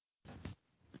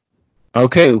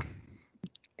Okay,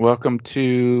 welcome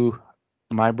to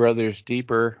My Brothers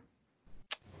Deeper,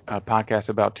 a podcast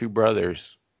about two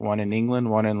brothers, one in England,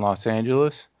 one in Los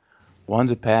Angeles.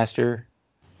 One's a pastor,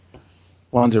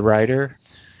 one's a writer.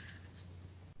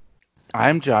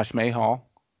 I'm Josh Mayhall,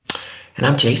 And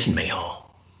I'm Jason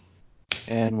Mayhall.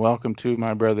 and welcome to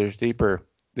My Brothers Deeper.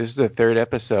 This is the third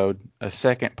episode, a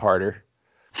second parter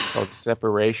called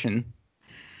Separation.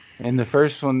 And the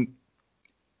first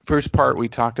part we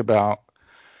talked about,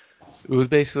 it was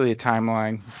basically a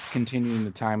timeline, continuing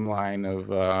the timeline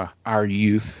of our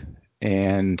youth,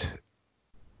 and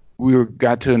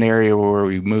got to an area where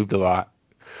we moved a lot.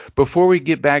 Before we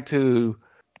get back to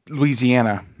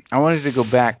Louisiana, I wanted to go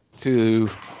back to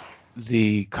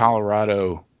the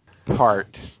Colorado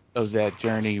part of that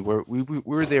journey where we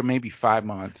were there maybe 5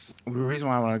 months. The reason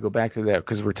why I want to go back to that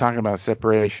because we're talking about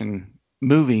separation.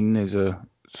 Moving is a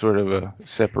sort of a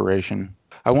separation.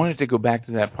 I wanted to go back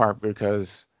to that part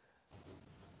because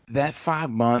that 5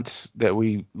 months that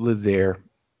we lived there,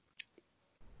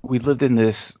 we lived in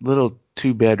this little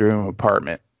 2-bedroom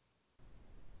apartment,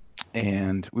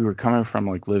 and we were coming from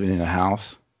like living in a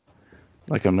house,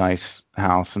 like a nice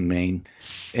house in Maine,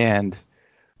 and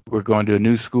we're going to a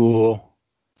new school.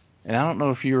 And I don't know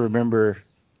if you remember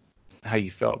how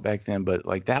you felt back then, but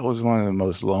like that was one of the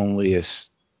most loneliest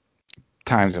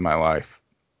times in my life,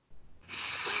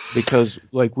 because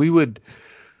like we would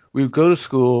go to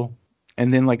school,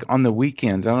 and then like on the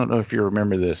weekends, I don't know if you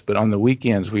remember this, but on the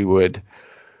weekends we would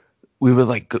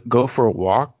like go for a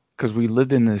walk because we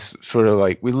lived in this sort of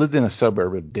like we lived in a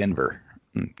suburb of Denver.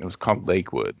 It was called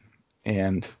Lakewood,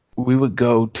 and we would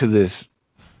go to this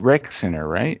rec center,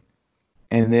 right?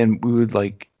 And then we would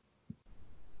like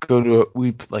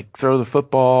we'd like throw the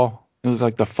football. It was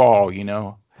like the fall,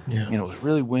 Yeah. and it was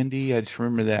really windy. I just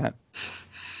remember that.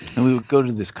 And we would go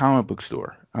to this comic book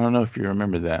store. I don't know if you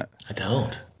remember that. I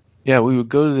don't. Yeah, we would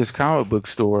go to this comic book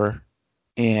store,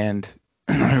 and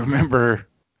I remember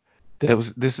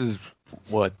this is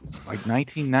what, like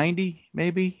 1990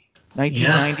 maybe? Yeah.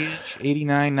 1990,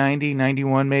 89, 90,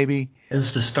 91 maybe. It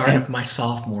was the start And of my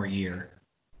sophomore year,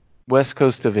 West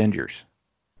Coast Avengers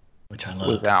which I was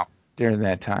loved. out during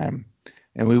that time.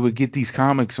 And we would get these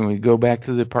comics and we'd go back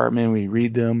to the apartment and we'd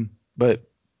read them. But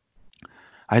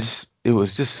it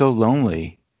was just so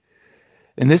lonely.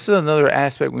 And this is another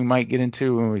aspect we might get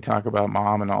into when we talk about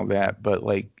mom and all that. But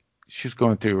like, she was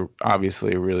going through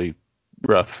obviously a really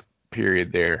rough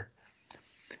period there.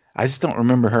 I just don't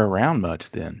remember her around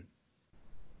much then.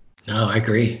 No, I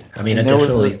agree. I mean, I And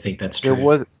definitely think that's there true.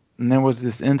 was and there was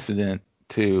this incident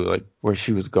too, like where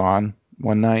she was gone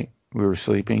one night. We were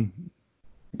sleeping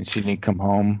and she didn't come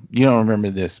home. You don't remember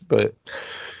this, but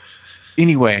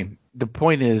anyway, the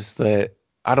point is that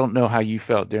I don't know how you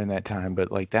felt during that time,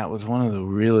 but like that was one of the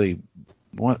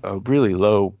a really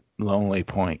low lonely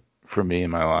point for me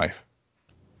in my life.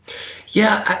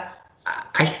 Yeah,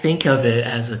 I think of it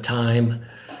as a time.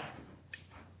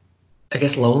 I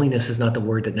guess loneliness is not the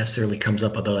word that necessarily comes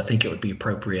up, although I think it would be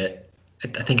appropriate. I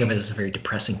think of it as a very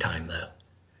depressing time,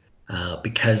 though,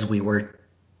 because we were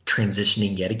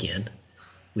transitioning yet again.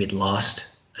 We had lost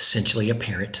essentially a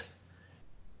parent.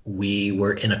 We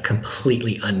were in a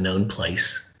completely unknown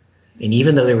place. And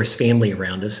even though there was family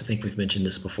around us, I think we've mentioned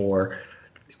this before,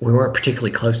 we weren't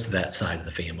particularly close to that side of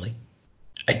the family.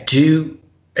 I do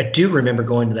remember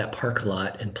going to that park a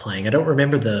lot and playing. I don't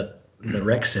remember the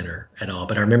rec center at all,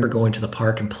 but I remember going to the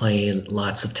park and playing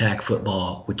lots of tag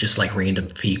football with just like random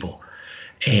people.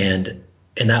 And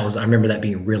I remember that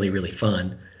being really, really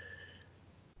fun.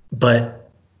 But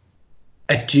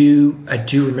I do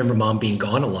remember mom being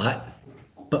gone a lot.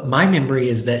 But my memory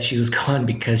is that she was gone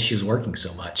because she was working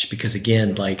so much. Because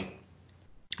again, like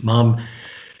mom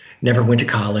never went to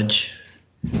college,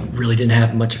 really didn't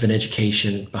have much of an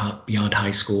education beyond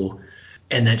high school.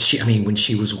 And that I mean, when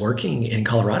she was working in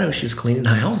Colorado, she was cleaning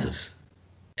houses.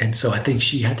 And so I think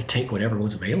she had to take whatever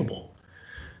was available.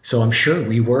 So I'm sure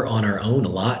we were on our own a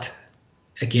lot.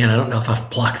 Again, I don't know if I've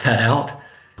blocked that out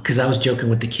because I was joking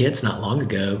with the kids not long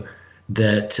ago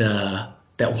that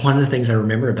one of the things I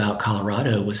remember about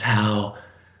Colorado was how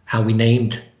we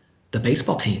named the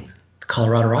baseball team, the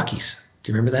Colorado Rockies.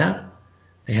 Do you remember that?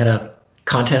 They had a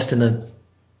contest in the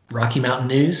Rocky Mountain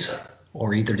News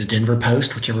or either the Denver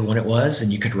Post, whichever one it was,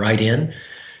 and you could write in.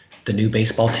 The new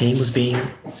baseball team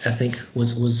I think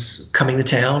was coming to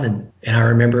town, and I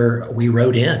remember we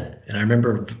wrote in, and I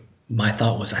remember my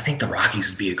thought was, I think the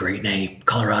Rockies would be a great name,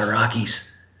 Colorado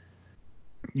Rockies.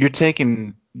 You're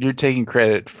taking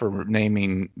credit for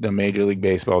naming the Major League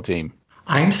Baseball team.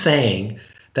 I'm saying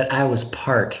that I was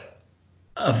part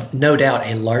of, no doubt,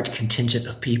 a large contingent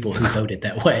of people who voted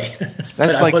that way. but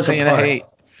That's I like was a saying,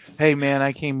 part. hey man,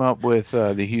 I came up with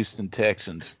the Houston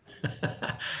Texans.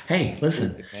 Hey, Pretty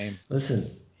good name. listen.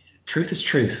 Truth is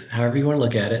truth. However you want to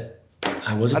look at it.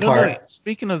 I was a I don't know. part.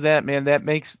 Speaking of that, man,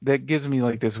 that gives me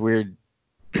like this weird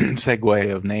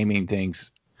segue of naming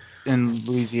things. In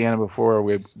Louisiana before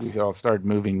we all started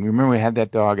moving. Remember we had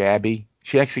that dog Abby?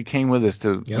 She actually came with us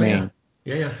to Yeah, yeah, Maine,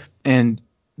 yeah, yeah. and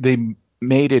they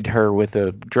mated her with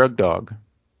a drug dog.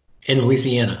 In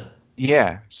Louisiana,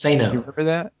 Yeah, say you no. remember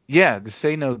that? Yeah, the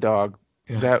Say No dog.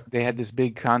 Yeah. That they had this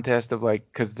big contest of like,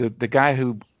 because the guy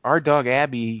who our dog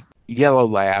Abby, yellow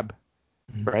lab,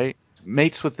 Mhm. right,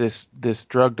 mates with this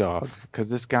drug dog because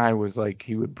this guy was like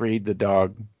he would breed the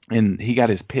dog and he got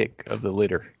his pick of the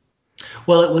litter.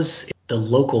 Well, it was the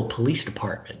local police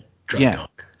department drug Yeah, dog,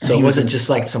 and so it he was a wasn't just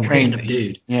like some trained. random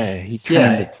dude. He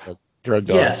trained the Yeah, drug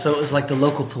yeah. dog, So it was like the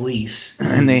local police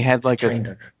and they who had like trained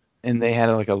her.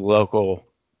 a local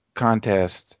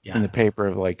contest in Yeah, the paper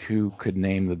of like who could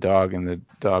name the dog, and the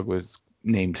dog was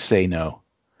named Say No,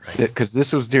 right. because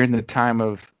this was during the time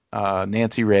of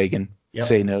Nancy Reagan,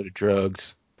 Say Yep. No to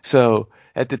drugs. So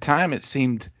at the time it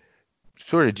seemed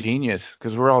sort of genius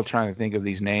because we're all trying to think of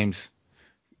these names,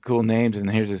 cool names, and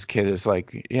here's this kid that's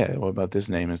like, yeah, what about this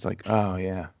name? It's like, oh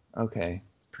yeah, okay.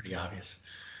 Pretty obvious.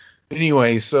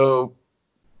 Anyway, so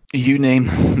you named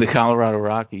the Colorado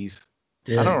Rockies.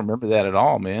 I don't Did remember that at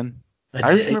all, man. I I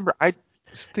just did? remember, I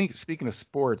think, speaking of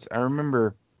sports, I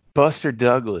remember Buster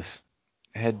Douglas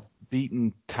had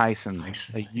beaten Tyson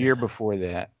Tyson. a year Yeah. before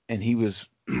that, and he was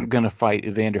going to fight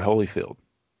Evander Holyfield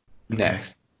Okay.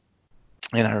 next.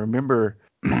 And I remember,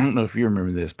 I don't know if you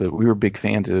remember this, but we were big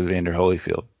fans of Evander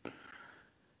Holyfield.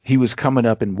 He was coming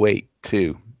up in weight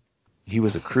too. He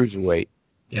was a cruiserweight.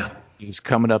 Yeah. He was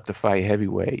coming up to fight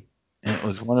heavyweight, and it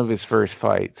was one of his first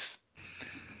fights.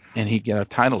 And he got a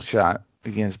title shot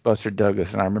against Buster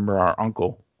Douglas. And I remember our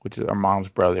uncle, which is our mom's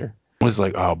brother, was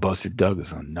like, "Oh, Buster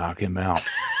Douglas, I'll knock him out."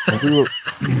 And we were,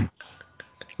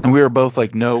 and we were both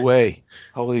like, "No way,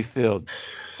 Holyfield."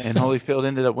 And Holyfield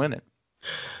ended up winning.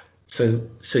 So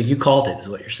you called it, is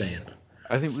what you're saying.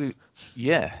 I think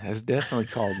yeah, has definitely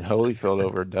called Holyfield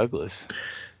over Douglas.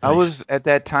 I Nice. was at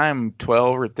that time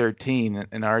 12 or 13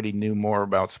 and already knew more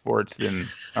about sports than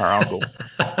our uncle.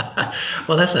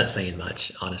 Well, that's not saying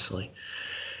much, honestly.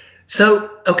 So,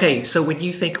 okay, so when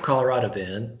you think of Colorado,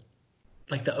 then,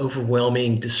 like the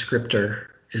overwhelming descriptor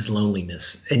is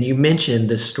loneliness. And you mentioned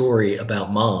this story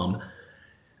about mom.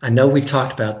 I know we've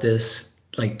talked about this,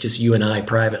 like just you and I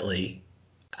privately.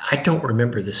 I don't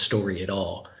remember this story at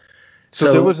all. So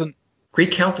there So was an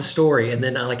recount the story, and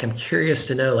then I'm curious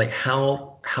to know like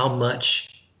how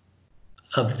much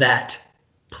of that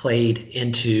played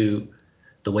into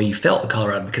the way you felt in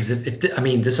Colorado. Because if I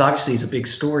mean, this obviously is a big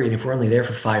story, and if we're only there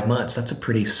for 5 months, that's a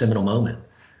pretty seminal moment.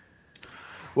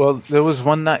 Well, there was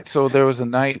one night. So there was a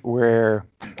night where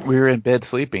we were in bed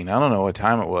sleeping. I don't know what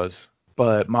time it was,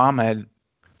 but mom had.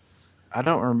 I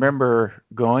don't remember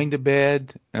going to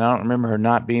bed, and I don't remember her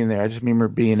not being there. I just remember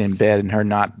being in bed and her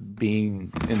not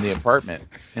being in the apartment,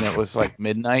 and it was like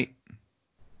midnight.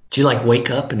 Do you like wake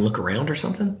up and look around or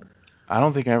something? I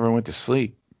don't think I ever went to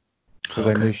sleep because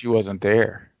I knew Okay, she wasn't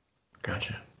there,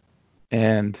 gotcha.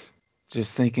 and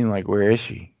just thinking like, where is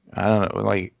she? I don't know,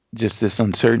 like just this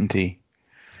uncertainty.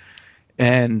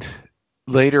 And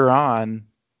later on,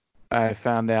 I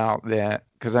found out that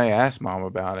because I asked mom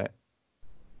about it,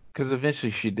 because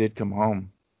eventually she did come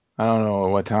home. I don't know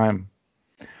at what time,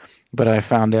 but I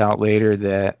found out later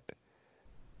that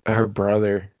her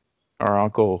brother or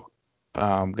uncle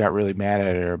got really mad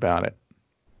at her about it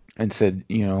and said,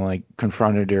 like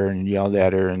confronted her and yelled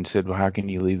at her and said, well, how can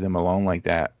you leave them alone like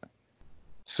that?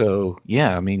 So,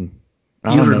 yeah, I mean,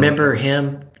 I You don't know. remember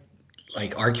him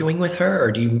like arguing with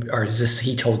her, or is this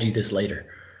he told you this later?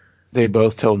 They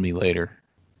both told me later.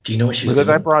 Do you know what she was Because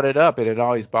I doing? brought it up, it had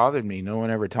always bothered me. No one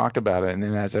ever talked about it. And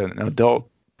then as an adult,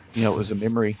 it was a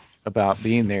memory about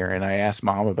being there. And I asked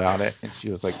mom about it, and she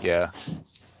was like, yeah.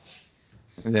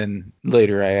 And then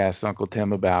later I asked Uncle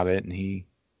Tim about it, and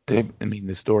I mean,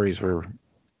 the stories were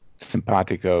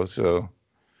simpatico. So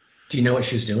Do you know what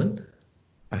she was doing?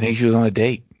 I think she was on a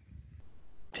date.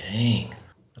 Dang,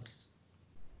 that's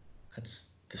that's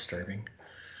disturbing.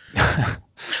 That's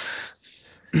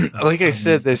Like I funny.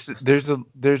 said,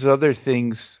 there's other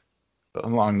things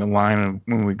along the line of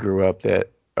when we grew up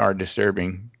that are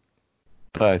disturbing,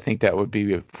 but I think that would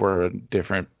be for a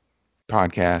different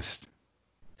podcast.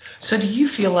 So do you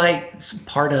feel like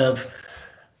part of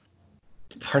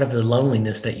the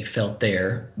loneliness that you felt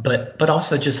there, but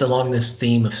also just along this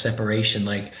theme of separation,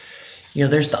 like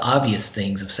there's the obvious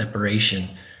things of separation,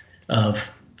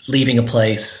 of leaving a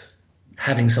place,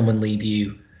 having someone leave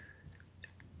you,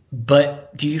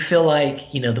 But do you feel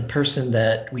like, the person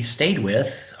that we stayed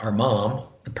with, our mom,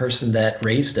 the person that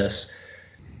raised us,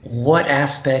 what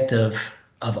aspect of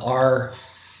our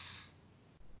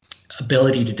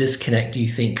ability to disconnect do you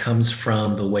think comes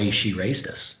from the way she raised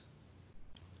us?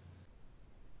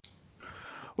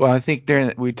 Well, I think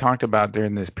we talked about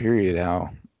during this period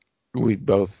how we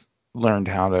both learned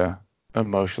how to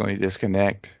emotionally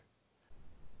disconnect.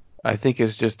 I think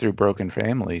it's just through broken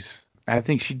families. I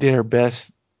think she did her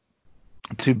best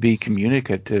to be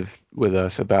communicative with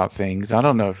us about things. I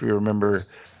don't know if you remember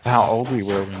how old we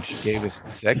were when she gave us the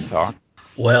sex talk.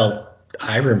 Well,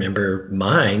 I remember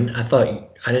mine. I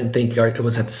didn't think it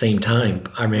was at the same time.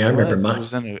 I mean, It I remember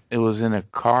was. It mine was in a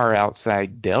car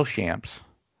outside Delshamps.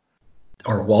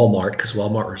 or Walmart because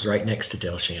Walmart was right next to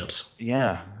Del Champs.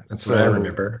 Yeah. That's what I So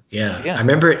remember. Yeah, I yeah.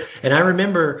 remember it, and I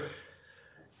remember.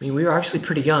 I mean, we were obviously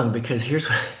pretty young because here's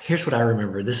what I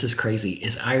remember. This is crazy.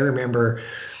 Is I remember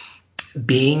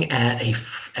being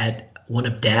at one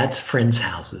of Dad's friends'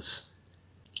 houses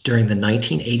during the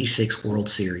 1986 World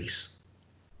Series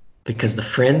because the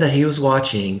friend that he was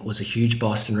watching was a huge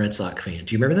Boston Red Sox fan.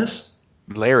 Do you remember this?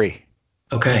 Larry.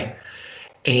 Okay.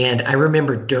 And I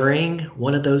remember during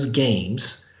one of those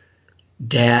games,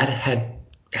 Dad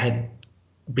had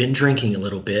been drinking a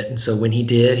little bit, and so when he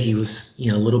did, he was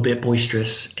a little bit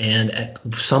boisterous. And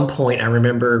at some point, I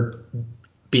remember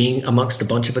being amongst a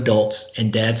bunch of adults,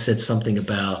 and Dad said something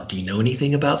about, "Do you know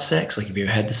anything about sex? Like, have you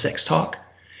ever had the sex talk?"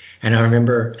 And I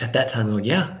remember at that time going,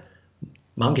 "Yeah,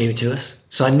 Mom gave it to us."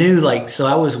 So I knew, so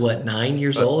I was what, 9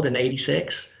 years Uh, old in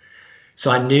 '86.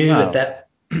 So I knew at no. that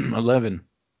 11.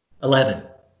 11.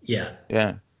 Yeah.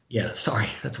 Yeah. Yeah, sorry,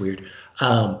 that's weird.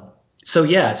 Um, so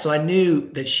yeah, so I knew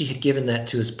that she had given that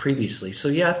to us previously. So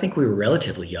yeah, I think we were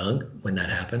relatively young when that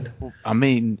happened. I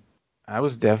mean, I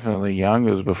was definitely young.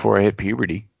 It was before I hit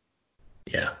puberty.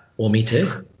 Yeah. Well, me too.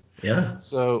 Yeah.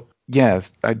 So,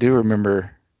 yes, I do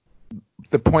remember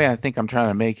the point I think I'm trying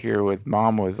to make here with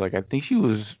Mom was like I think she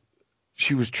was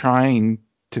trying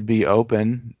to be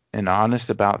open and honest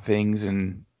about things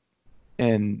and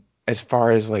as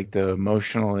far as like the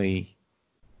emotionally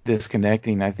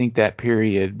disconnecting, I think that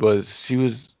period was she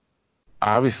was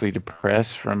obviously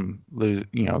depressed from the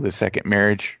second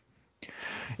marriage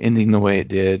ending the way it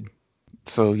did.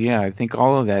 So yeah, I think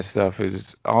all of that stuff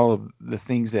is all of the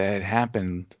things that had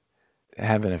happened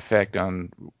have an effect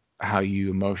on how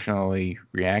you emotionally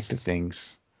react to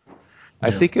things. I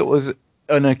Yeah. think it was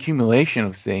an accumulation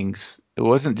of things. It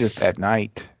wasn't just that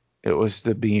night. It was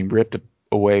the being ripped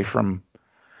away from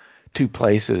two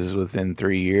places within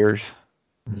 3 years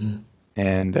Mhm.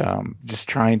 and just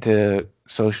trying to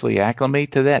socially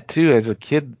acclimate to that too. As a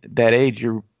kid that age,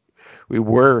 we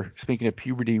were, speaking of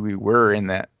puberty, we were in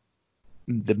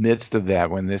the midst of that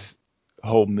when this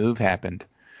whole move happened.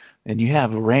 And you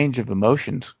have a range of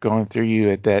emotions going through you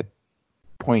at that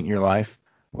point in your life.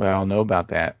 We all know about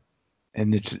that.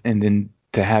 And then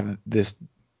to have this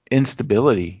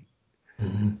instability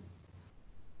Mhm.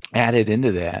 added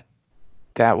into that,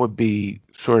 that would be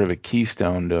sort of a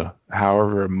keystone to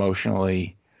however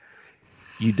emotionally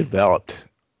you developed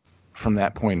from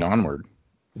that point onward.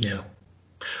 Yeah.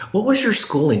 What was your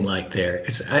schooling like there?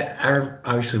 Because I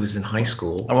obviously was in high I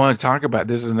school. want to talk about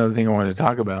this is another thing I wanted to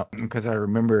talk about because I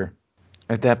remember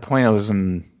at that point I was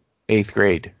in eighth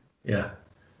grade Yeah.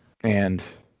 and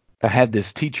I had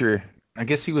this teacher. I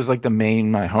guess he was like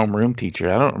my homeroom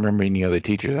teacher. I don't remember any other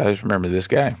teachers. I just remember this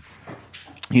guy.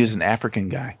 He was an African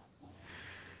guy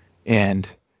and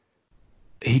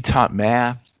he taught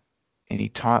math and he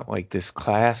taught like this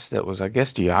class that was, I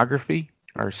guess, geography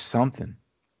or something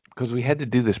because we had to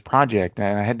do this project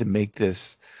and I had to make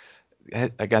this.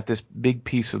 I got this big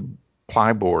piece of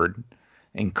plyboard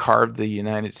and carved the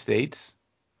United States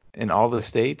and all the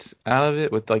states out of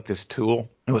it with like this tool.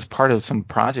 It was part of some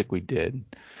project we did.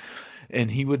 And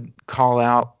he would call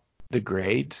out the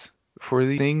grades for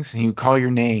these things. And he would call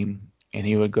your name and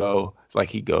he would go, like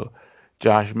he'd go,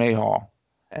 Josh Mayhall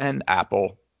and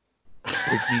Apple,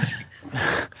 which means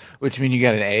which means you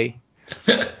got an A.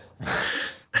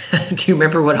 Do you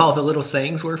remember what all the little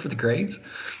sayings were for the grades?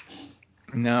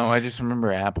 No, I just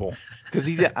remember Apple because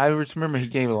I just remember he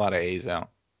gave a lot of A's out.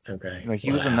 Okay. Like A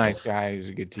he lot was of a nice apples. guy. He was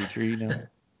a good teacher.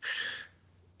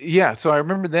 Yeah, so I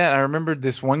remember that. I remember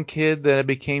this one kid that I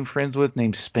became friends with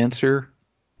named Spencer,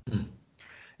 Mm.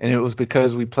 and it was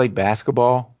because we played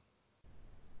basketball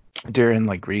during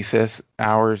like recess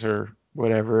hours or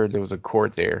whatever. There was a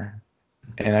court there.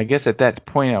 And I guess at that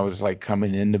point I was like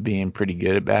coming into being pretty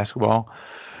good at basketball.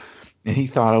 And he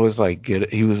thought I was like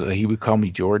good. He would call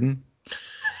me Jordan.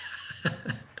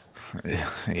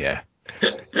 Yeah.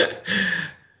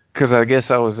 because I guess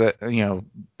I was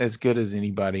as good as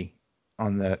anybody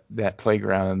on that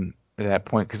playground at that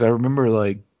point. Because I remember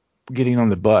like getting on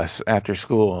the bus after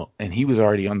school, and he was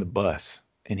already on the bus,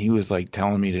 and he was like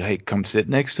telling me to, hey, come sit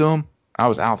next to him. I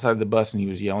was outside the bus, and he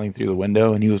was yelling through the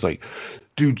window, and he was like,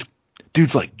 dude's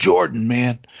like Jordan,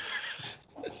 man.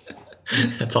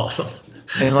 That's awesome.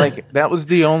 And like that was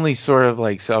the only sort of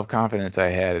like self-confidence I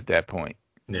had at that point.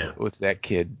 Yeah. Was that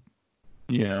kid,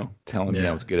 telling me I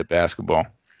Yeah. was good at basketball.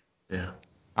 Yeah.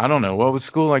 I don't know. What was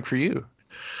school like for you?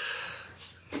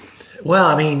 Well,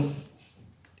 I mean,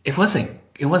 it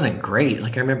wasn't great.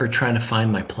 Like I remember trying to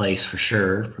find my place for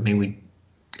sure. I mean,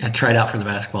 I tried out for the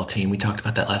basketball team. We talked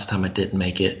about that last time. I didn't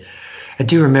make it. I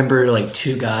do remember like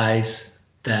two guys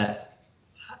that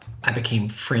I became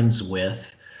friends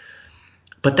with,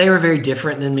 but they were very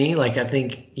different than me. Like I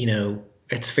think,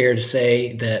 it's fair to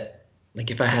say that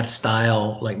like if I had a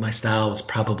style, like my style was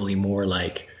probably more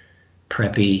like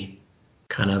preppy,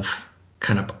 kind of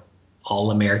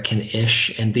all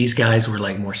American-ish, and these guys were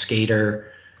like more skater,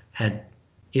 had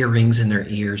earrings in their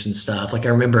ears and stuff. Like I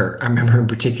remember in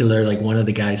particular, like one of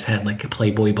the guys had like a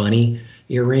Playboy bunny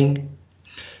earring,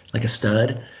 like a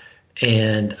stud.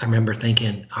 And I remember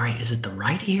thinking, all right, is it the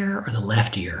right ear or the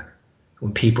left ear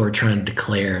when people are trying to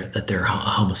declare that they're a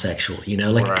homosexual,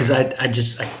 like, Right. because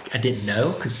I didn't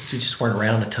know because we just weren't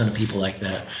around a ton of people like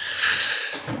that.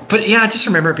 But yeah, I just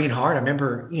remember it being hard. I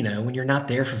remember, when you're not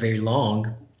there for very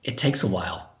long, it takes a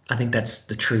while. I think that's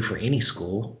the true for any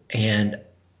school. And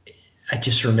I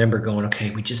just remember going, okay,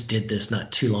 we just did this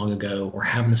not too long ago. We're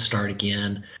having to start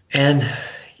again. And,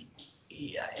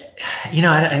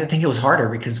 I think it was harder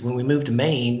because when we moved to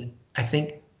Maine, I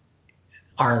think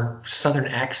our Southern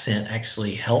accent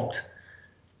actually helped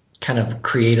kind of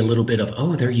create a little bit of,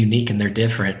 oh, they're unique and they're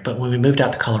different. But when we moved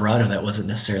out to Colorado, that wasn't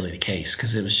necessarily the case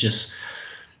because it was just,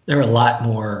 there were a lot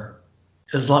more,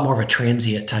 it was a lot more of a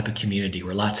transient type of community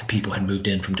where lots of people had moved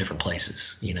in from different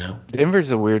places.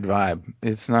 Denver's a weird vibe.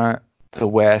 It's not the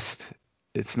West.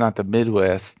 It's not the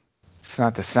Midwest. It's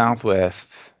not the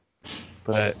Southwest.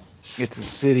 But it's a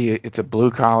city. It's a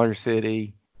blue collar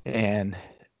city and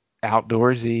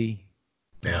outdoorsy.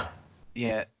 Yeah.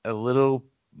 Yeah, a little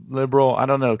liberal. I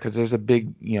don't know because there's a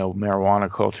big,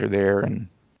 marijuana culture there,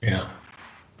 Yeah.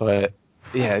 but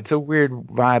yeah, it's a weird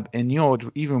vibe. And what's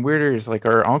even weirder is like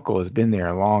our uncle has been there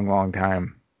a long, long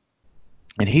time,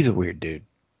 and he's a weird dude.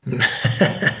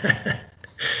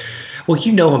 Well,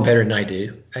 you know him better than I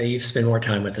do. You've spent more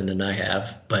time with him than I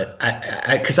have, but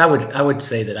because I would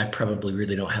say that I probably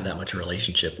really don't have that much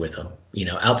relationship with him.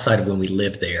 Outside of when we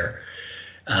lived there,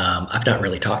 I've not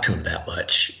really talked to him that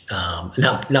much.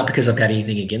 Not because I've got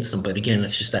anything against him, but again,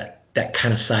 it's just that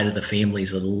kind of side of the family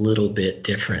is a little bit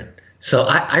different. So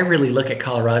I really look at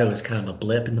Colorado as kind of a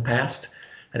blip in the past.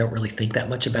 I don't really think that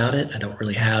much about it. I don't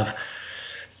really have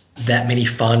that many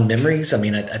fond memories. I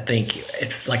mean, I think,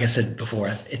 like I said before,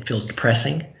 it feels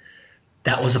depressing.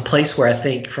 That was a place where I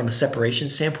think from a separation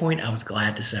standpoint, I was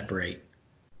glad to separate.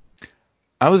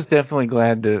 I was definitely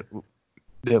glad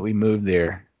that we moved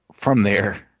there from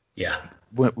there. Yeah.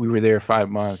 We were there 5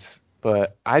 months,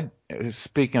 but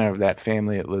speaking of that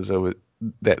family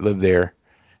that lived there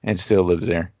and still lives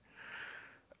there,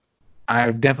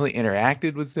 I've definitely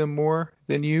interacted with them more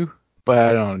than you, but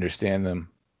I don't understand them.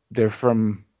 They're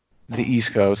from the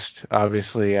East Coast.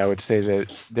 Obviously, I would say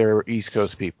that they're East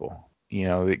Coast people.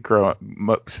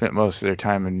 That spent most of their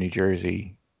time in New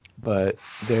Jersey, but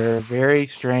they're a very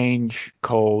strange,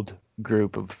 cold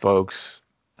group of folks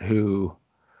who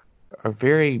are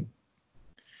very,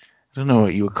 I don't know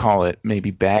what you would call it,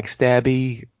 maybe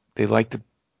backstabby. They like to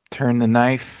turn the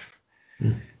knife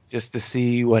Mm. just to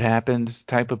see what happens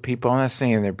type of people. I'm not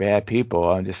saying they're bad people.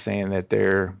 I'm just saying that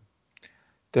they're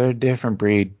a different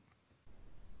breed.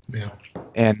 Yeah.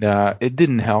 And it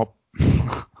didn't help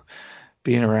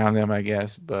being around them, I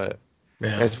guess. But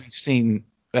Yeah. as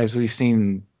we've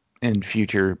seen in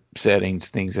future settings,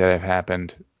 things that have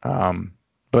happened.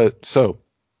 But so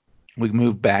we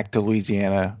moved back to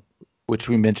Louisiana, which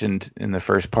we mentioned in the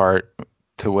first part,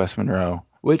 to West Monroe,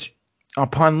 which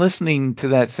upon listening to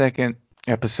that second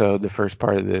episode, the first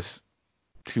part of this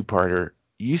two-parter,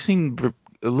 you seem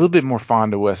a little bit more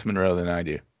fond of West Monroe than I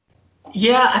do.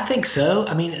 Yeah, I think so.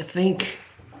 I mean, I think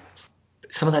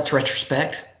some of that's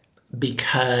retrospect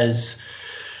because,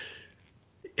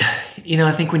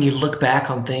 I think when you look back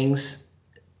on things,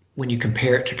 when you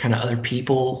compare it to kind of other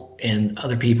people and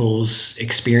other people's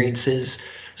experiences,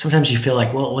 sometimes you feel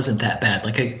like, well, it wasn't that bad.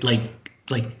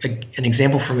 An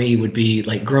example for me would be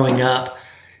like growing up,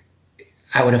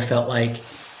 I would have felt like,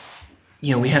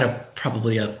 we had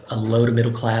probably a low to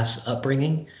middle class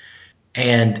upbringing.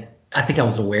 And I think I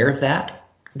was aware of that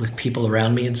with people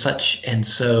around me and such. And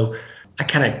so I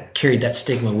kind of carried that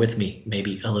stigma with me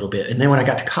maybe a little bit. And then when I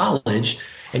got to college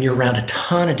and you're around a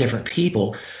ton of different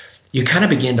people, you kind of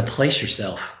begin to place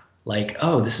yourself like,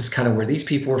 oh, this is kind of where these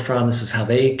people were from. This is how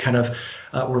they kind of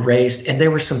were raised. And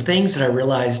there were some things that I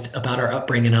realized about our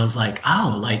upbringing. I was like,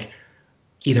 oh, like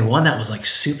either one, that was like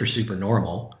super, super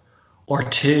normal, or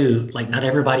two, like not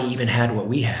everybody even had what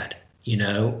we had,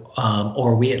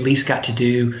 or we at least got to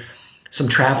do some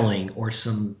traveling or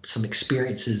some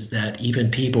experiences that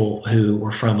even people who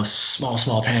were from a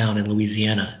small town in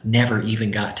Louisiana never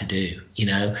even got to do.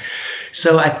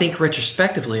 So I think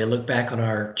retrospectively, I look back on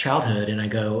our childhood and I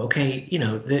go, okay,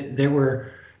 there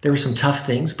were some tough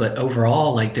things, but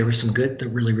overall, like there were some good,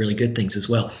 really, really good things as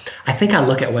well. I think I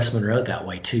look at West Monroe that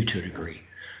way too, to a degree.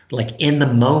 Like in the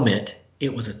moment,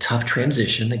 it was a tough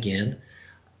transition again.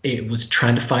 It was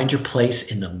trying to find your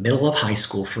place in the middle of high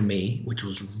school for me, which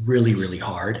was really, really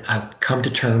hard. I've come to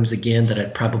terms again that I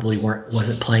probably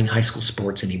wasn't playing high school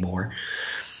sports anymore.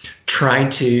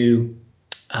 Trying to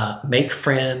make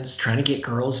friends, trying to get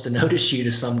girls to notice you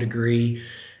to some degree.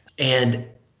 And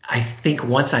I think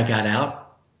once I got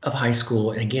out of high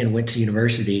school and again went to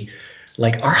university,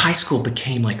 like our high school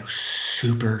became like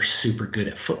super, super good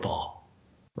at football.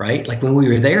 Right? Like when we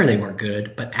were there, they weren't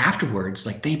good, but afterwards,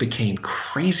 like they became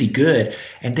crazy good.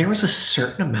 And there was a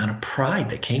certain amount of pride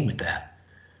that came with that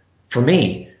for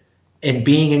me. And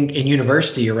being in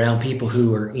university around people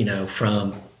who were,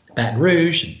 from Baton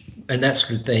Rouge and that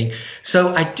sort of thing.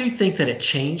 So I do think that it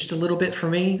changed a little bit for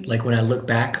me. Like when I look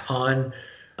back on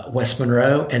West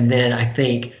Monroe, and then I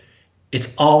think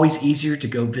it's always easier to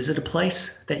go visit a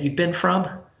place that you've been from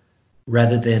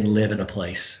rather than live in a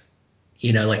place.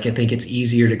 Like I think it's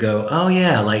easier to go, oh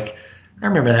yeah, like I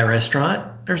remember that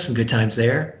restaurant. There's some good times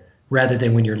there. Rather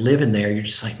than when you're living there, you're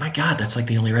just like, my God, that's like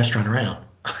the only restaurant around.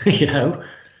 you know?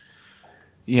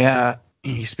 Yeah,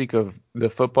 you speak of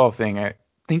the football thing. I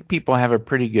think people have a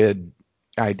pretty good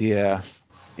idea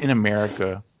in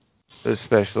America,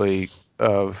 especially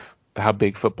of how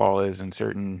big football is in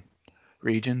certain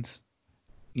regions.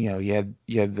 You had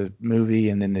the movie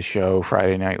and then the show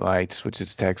Friday Night Lights, which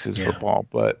is Texas Yeah, football,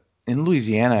 but in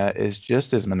Louisiana is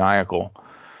just as maniacal,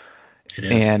 it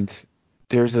is. and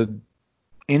there's a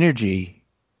energy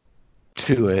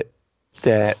to it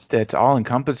that's all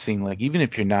encompassing. Like even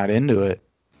if you're not into it,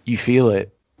 you feel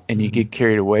it and you Mhm. get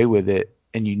carried away with it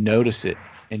and you notice it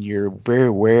and you're very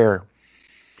aware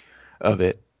of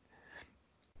it.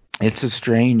 It's a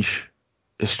strange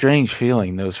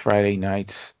feeling those Friday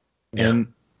nights. Yeah,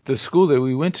 And the school that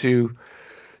we went to,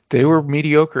 they were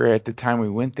mediocre at the time we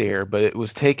went there, but it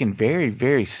was taken very,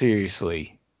 very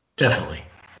seriously. definitely.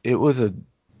 It was a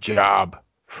job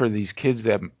for these kids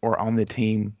that were on the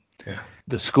team. Yeah.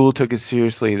 The school took it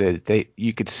seriously. That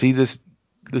you could see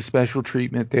the special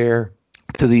treatment there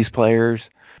to these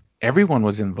players. Everyone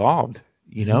was involved.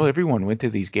 Hmm. Everyone went to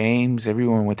these games.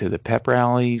 Everyone went to the pep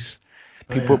rallies.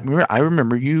 Oh yeah. I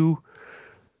remember you.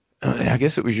 I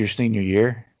guess it was your senior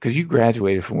year because you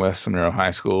graduated from West Monroe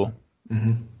High School,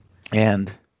 Hmm.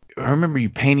 and I remember you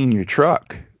painting your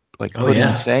truck, like Oh putting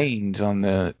yeah. sayings on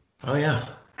the Oh yeah.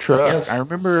 truck. I Yes.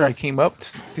 remember I came up,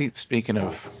 speaking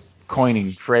of coining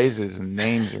phrases and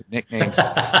names or nicknames.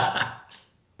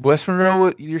 West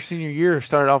Monroe, your senior year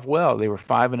started off well. They were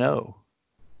 5-0,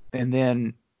 and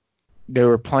then they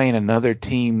were playing another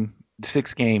team,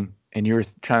 six game, and you were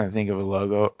trying to think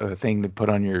of a thing to put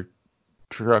on your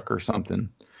truck or something.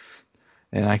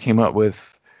 And I came up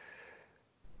with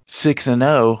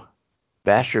 6-0.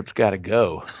 Bastrop's got to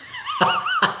go.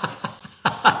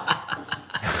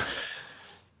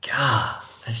 God,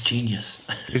 that's genius.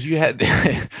 Because you had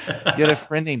a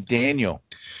friend named Daniel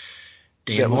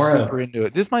Dan that was Morrow. super into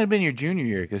it. This might have been your junior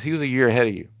year because he was a year ahead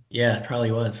of you. Yeah, it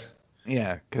probably was.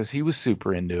 Yeah, because he was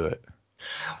super into it.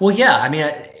 Well, yeah. I mean,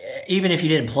 even if you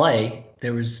didn't play,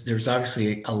 there was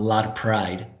obviously a lot of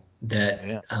pride that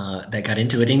Yeah. that got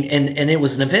into it, and it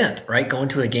was an event, right? Going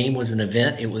to a game was an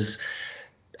event. It was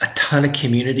a ton of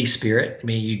community spirit. I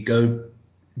mean, you go,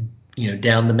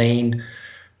 down the main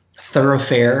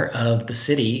thoroughfare of the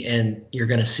city, and you're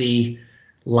going to see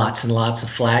lots and lots of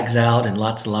flags out, and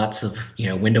lots of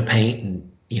window paint,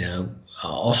 and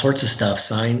all sorts of stuff,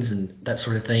 signs, and that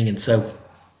sort of thing. And so,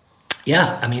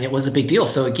 yeah, I mean, it was a big deal.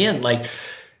 So again, like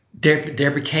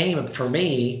there became for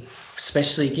me,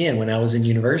 especially again when I was in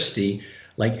university,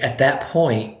 like at that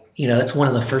point, that's one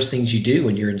of the first things you do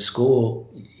when you're in school.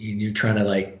 You're trying to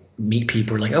like meet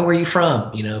people, like, oh, where are you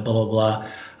from? Blah blah blah.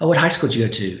 Oh, what high school did you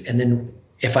go to? And then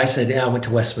if I said, yeah, I went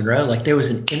to West Monroe, like there was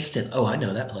an instant, oh, I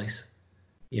know that place.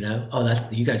 Oh,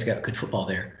 that's, you guys got good football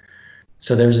there.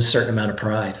 So there was a certain amount of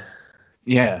pride.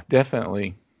 Yeah,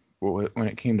 definitely. when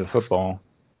it came to football,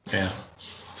 Yeah.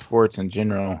 sports in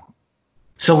general.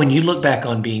 So when you look back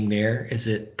on being there, is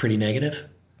it pretty negative?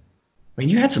 I mean,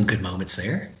 you had some good moments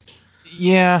there.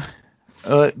 Yeah,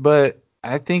 but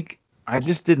I think I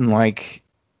just didn't like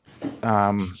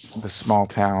the small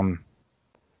town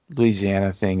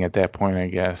Louisiana thing at that point, I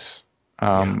guess.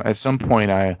 Yeah. At some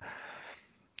point, I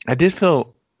did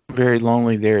feel very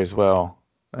lonely there as well,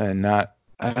 and I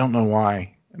don't know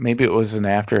why. Maybe it was an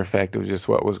after effect of just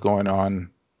what was going on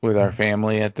with our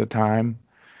family at the time.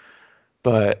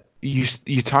 But you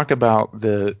talked about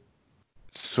the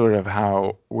sort of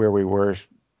how where we were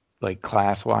like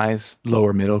class wise,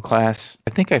 lower middle class.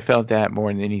 I think I felt that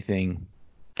more than anything.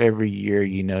 Every year,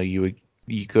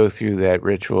 you go through that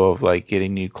ritual of like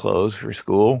getting new clothes for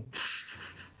school.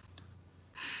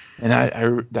 And I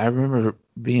remember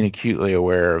being acutely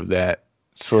aware of that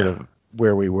sort Yeah. of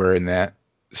where we were in that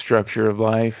structure of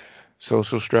life,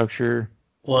 social structure.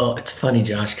 Well, it's funny,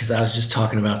 Josh, because I was just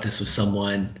talking about this with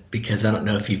someone because I don't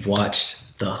know if you've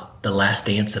watched the Last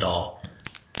Dance at all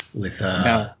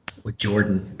No. with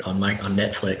Jordan on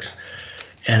Netflix,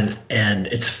 and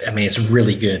it's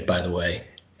really good, by the way.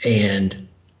 And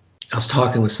I was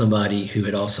talking with somebody who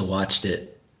had also watched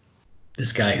it,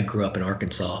 this guy who grew up in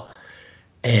Arkansas,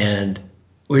 and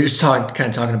we were just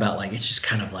talking about like it's just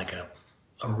kind of like a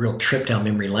real trip down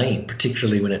memory lane,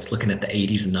 particularly when it's looking at the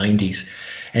 80s and 90s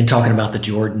and talking about the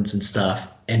Jordans and stuff.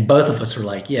 And both of us were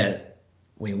like, yeah,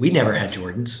 we never had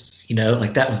Jordans,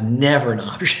 like that was never an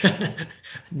option,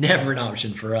 never an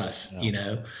option for us,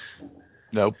 No.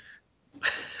 Nope.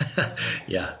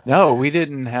 Yeah. No, we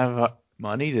didn't have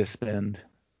money to spend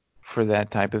for that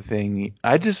type of thing.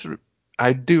 I just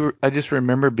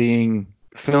remember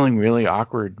feeling really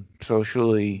awkward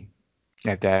socially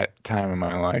at that time in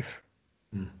my life.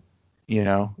 Hmm.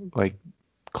 Like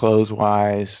clothes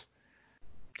wise,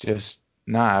 just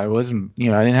I wasn't, I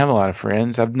didn't have a lot of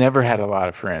friends. I've never had a lot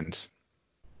of friends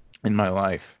in my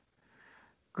life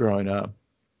growing up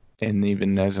and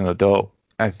even as an adult.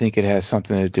 I think it has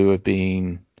something to do with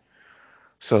being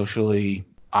socially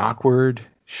awkward,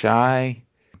 shy,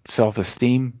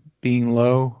 self-esteem being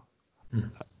low. Hmm.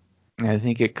 And I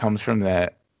think it comes from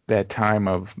that time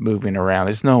of moving around.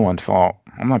 It's no one's fault.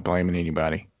 I'm not blaming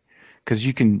anybody because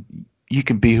you can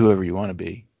be whoever you want to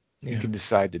be. You Yeah. can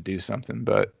decide to do something,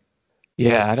 but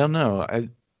yeah, I don't know.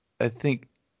 I think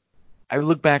I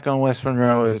look back on West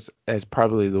Monroe as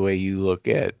probably the way you look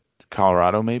at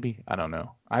Colorado, maybe. I don't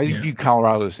know. I Yeah. view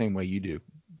Colorado the same way you do,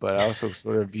 but I also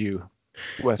sort of view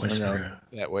West West Monroe Monroe.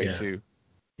 that way Yeah. too.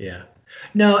 Yeah.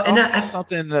 No, and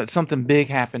Also, something big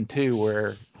happened too,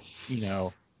 where you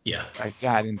know yeah. I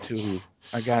got into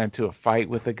a fight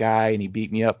with a guy and he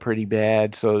beat me up pretty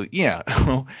bad. So yeah,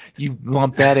 you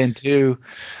lump that in too,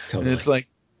 and Totally. it's like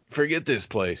forget this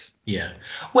place. Yeah.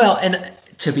 Well, and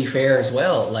to be fair as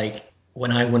well, like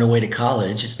when I went away to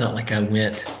college, it's not like I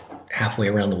went halfway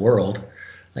around the world.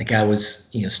 Like I was,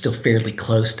 still fairly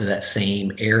close to that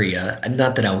same area. And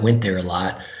not that I went there a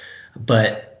lot,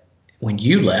 but when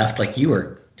you left, like you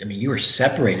were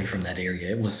separated from that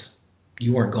area.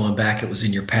 You weren't going back. It was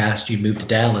in your past. You moved to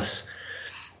Dallas.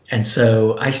 And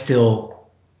so I guess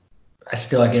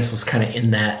was kind of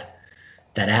in that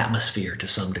atmosphere to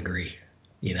some degree,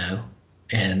 you know,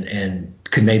 and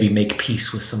could maybe make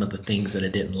peace with some of the things that I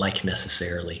didn't like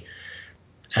necessarily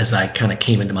as I kind of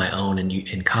came into my own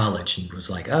in college and was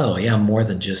like, oh yeah, I'm more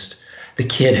than just the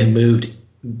kid who moved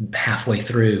halfway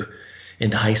through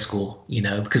into high school,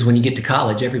 because when you get to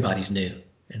college, everybody's new.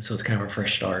 And so it's kind of a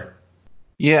fresh start.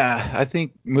 Yeah, I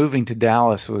think moving to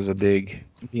Dallas was being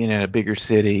in a bigger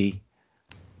city,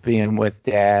 being with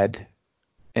dad,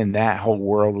 and that whole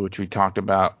world which we talked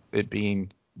about it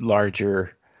being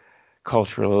larger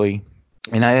culturally.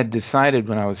 And I had decided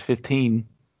when I was 15,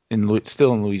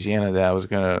 still in Louisiana, that I was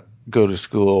gonna go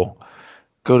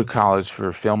to college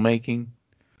for filmmaking.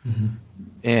 Mm-hmm.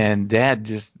 And Dad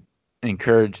just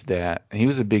encouraged that. And he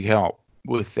was a big help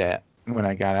with that when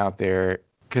I got out there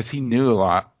because he knew a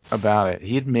lot about it.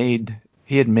 He had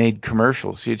made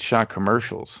commercials. He had shot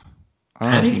commercials. I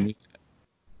don't know Had if you he? knew.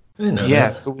 I didn't know Yeah,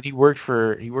 that. so when he worked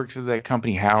for that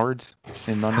company Howard's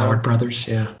in Howard Monroe. Brothers,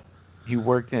 yeah. He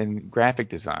worked in graphic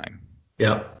design.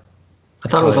 Yep. I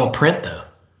thought it was But all print though.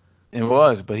 it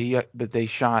was, but they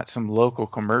shot some local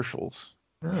commercials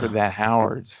for Oh, that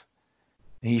Howard's.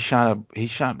 He shot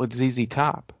with ZZ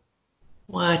Top.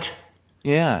 what?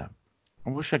 Yeah, I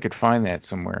wish I could find that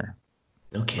somewhere.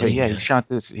 No But kidding, yeah, he man. shot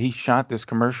this. He shot this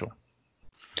commercial,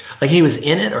 Like he was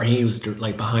in it, or he was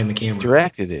like behind the camera.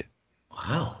 directed it.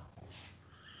 Wow.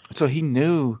 So he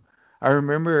knew. I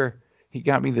remember he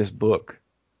got me this book,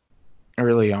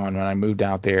 early on when I moved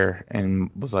out there and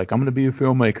was like, I'm going to be a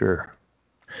filmmaker.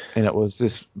 And it was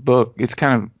this book. It's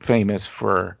kind of famous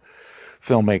for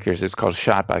filmmakers. It's called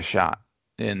Shot by Shot.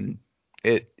 And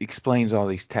it explains all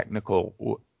these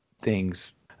technical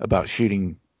things about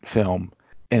shooting film.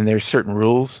 And there's certain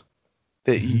rules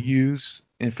that you use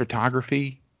in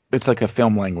photography. It's like a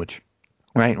film language,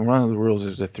 right? And one of the rules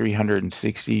is the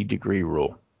 360-degree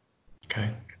rule. Okay.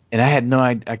 And I had no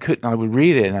idea. I would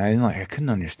read it and I couldn't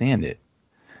understand it.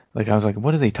 Like I was like,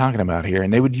 what are they talking about here?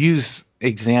 And they would use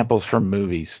examples from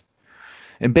movies.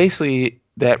 And basically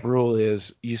that rule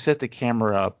is you set the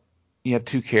camera up. You have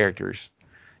two characters.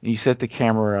 And you set the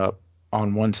camera up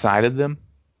on one side of them,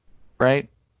 right?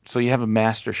 So you have a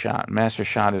master shot. Master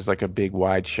shot is like a big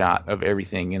wide shot of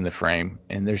everything in the frame.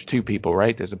 And there's two people,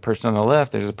 right? There's a person on the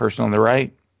left. There's a person on the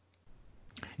right.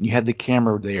 And you have the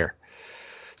camera there.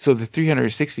 So the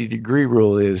 360-degree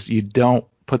rule is you don't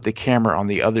put the camera on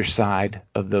the other side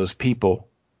of those people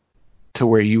to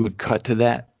where you would cut to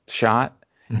that shot.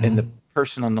 And the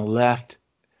person on the left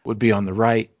would be on the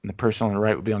right, and the person on the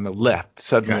right would be on the left.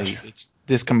 Suddenly, it's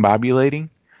discombobulating,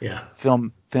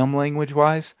 film language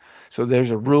wise. So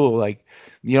there's a rule like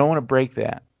you don't want to break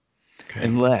that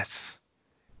unless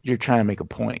you're trying to make a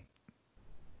point.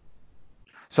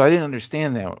 So I didn't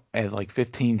understand that as like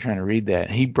 15 trying to read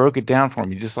that. He broke it down for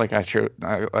me just like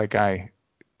I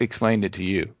explained it to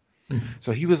you.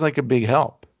 So he was like a big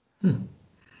help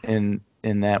in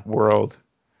that world.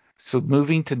 So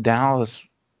moving to Dallas,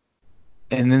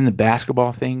 and then the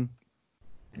basketball thing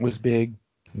was big.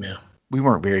 Yeah. We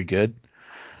weren't very good,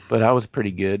 but I was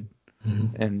pretty good,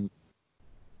 and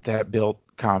that built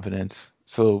confidence.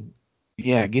 So,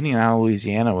 yeah, getting out of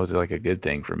Louisiana was like a good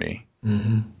thing for me.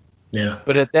 Yeah.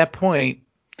 But at that point,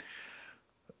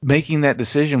 making that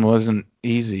decision wasn't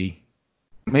easy.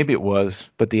 Maybe it was,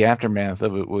 but the aftermath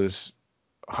of it was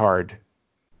hard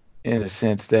in a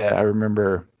sense that I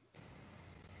remember.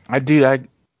 I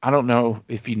don't know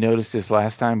if you noticed this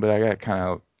last time, but I got kind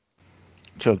of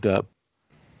choked up.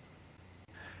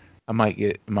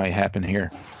 It might happen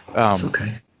here. It's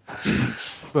okay.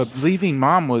 But leaving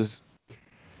mom was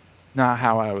not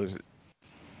how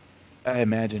I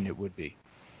imagined it would be.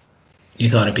 You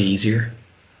thought it'd be easier?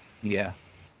 Yeah.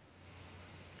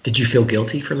 Did you feel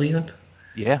guilty for leaving?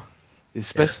 Yeah.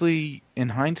 Especially in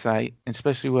hindsight,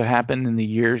 especially what happened in the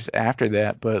years after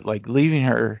that. But like leaving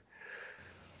her,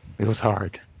 it was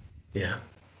hard. Yeah.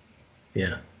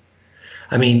 Yeah.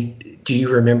 I mean, do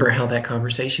you remember how that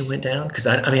conversation went down? Because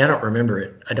I don't remember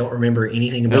it. I don't remember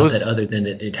anything about that other than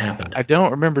it happened. I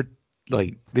don't remember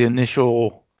like the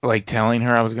initial like telling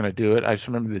her I was going to do it. I just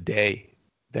remember the day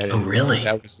that really?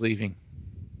 I was leaving.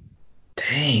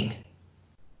 Dang.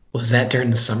 Was that during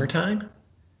the summertime?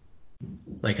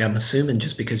 Like, I'm assuming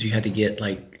just because you had to get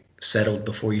like settled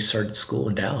before you started school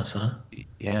in Dallas, huh?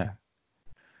 Yeah.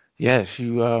 Yeah, she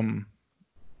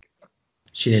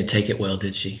didn't take it well,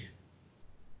 did she?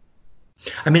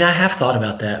 I mean, I have thought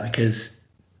about that because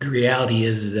the reality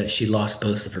is that she lost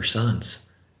both of her sons.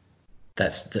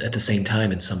 That's at the same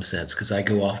time in some sense, because I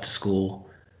go off to school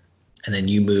and then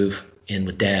you move in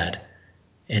with dad.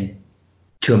 And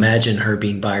to imagine her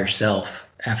being by herself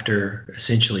after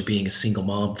essentially being a single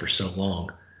mom for so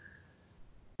long,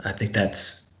 I think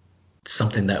that's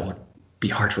something that would be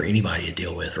hard for anybody to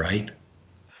deal with, right?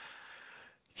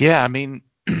 Yeah, I mean,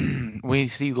 we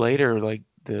see later like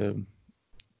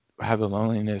how the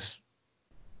loneliness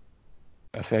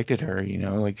affected her,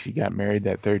 like she got married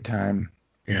that third time.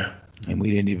 Yeah. And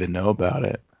we didn't even know about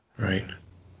it. Right.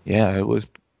 Yeah, it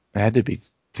had to be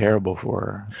terrible for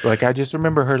her. Like I just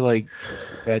remember her like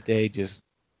that day just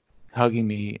hugging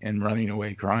me and running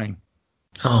away crying.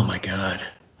 Oh my God.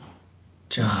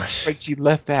 Josh. Like she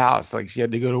left the house, like she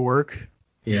had to go to work.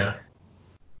 Yeah.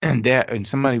 And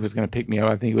somebody was going to pick me up.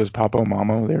 I think it was Papa and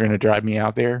Mama. They were going to drive me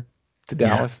out there to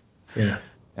Dallas. Yeah.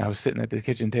 And I was sitting at the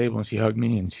kitchen table and she hugged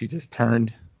me and she just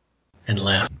turned and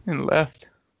left.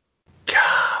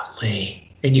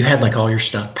 Golly. And you had like all your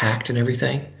stuff packed and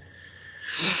everything?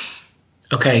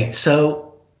 Okay,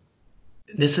 so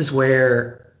this is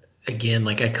where, again,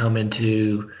 like I come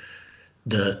into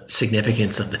the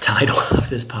significance of the title of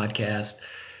this podcast.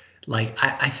 Like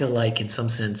I feel like in some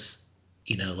sense,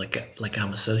 like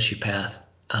I'm a sociopath,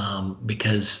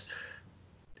 because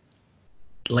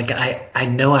like I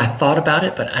know I thought about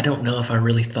it, but I don't know if I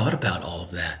really thought about all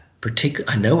of that.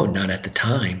 I know not at the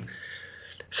time.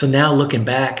 So now looking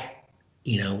back,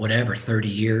 whatever, 30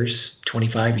 years,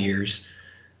 25 years,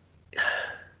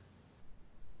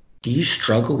 do you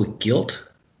struggle with guilt?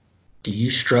 Do you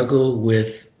struggle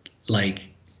with like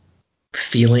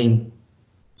feeling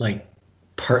like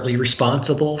partly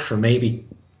responsible for maybe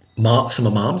Some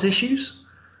of mom's issues?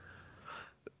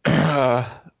 Uh,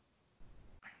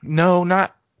 no,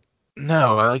 not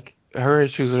no. Like her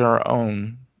issues are her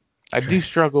own. I do Okay.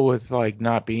 struggle with like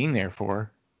not being there for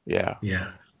her. Yeah.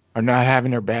 Yeah. Or not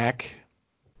having her back,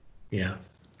 Yeah.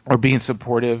 or being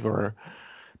supportive, or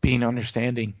being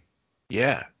understanding.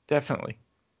 Yeah, definitely.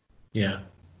 Yeah.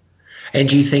 And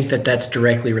do you think that that's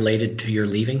directly related to your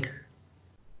leaving?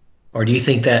 Or do you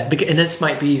think that, and this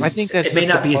might I be, think that's it may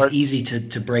just a not be as part. easy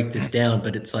to break this down,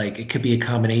 but it's like, it could be a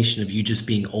combination of you just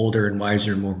being older and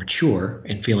wiser and more mature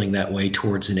and feeling that way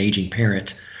towards an aging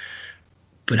parent.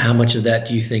 But how much of that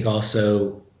do you think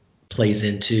also plays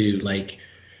into like,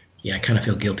 yeah, I kind of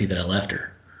feel guilty that I left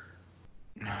her?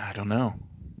 I don't know.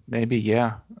 Maybe,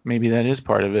 yeah. Maybe that is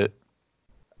part of it.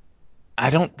 I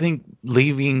don't think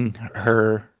leaving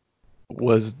her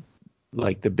was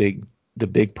like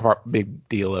big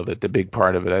deal of it, the big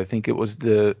part of it. I think it was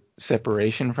the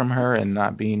separation from her and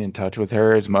not being in touch with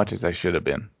her as much as I should have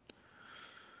been.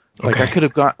 Like I Okay. could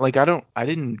have gone, like I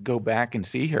didn't go back and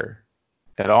see her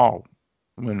at all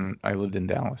when I lived in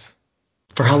Dallas.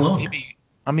 For how long? Maybe,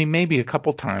 I mean, maybe a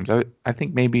couple times. I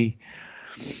think maybe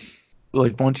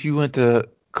like once you went to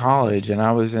college and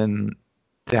I was in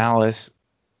Dallas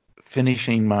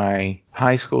finishing my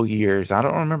high school years, I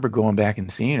don't remember going back and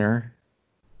seeing her.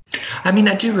 I mean,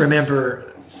 I do remember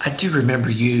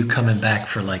you coming back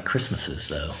for like Christmases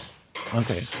though,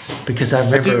 Okay. because I I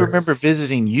do remember, remember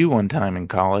visiting you one time in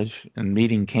college and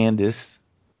meeting Candace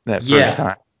that first yeah,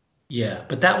 time. yeah,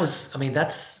 but that was, I mean, that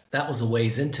was a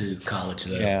ways into college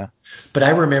though. Yeah. But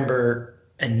I remember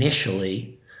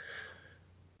initially,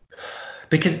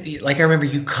 because like I remember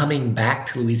you coming back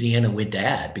to Louisiana with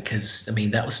dad, because I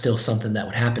mean that was still something that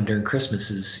would happen during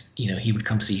Christmases. You know, he would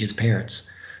come see his parents.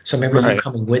 So I remember you Right.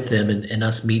 coming with them and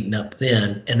us meeting up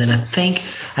then. And then I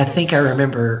think I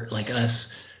remember like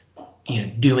us,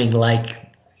 doing like,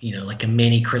 like a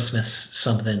mini Christmas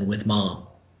something with mom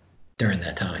during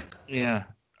that time. Yeah.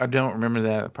 I don't remember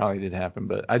that. It probably did happen,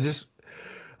 but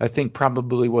I think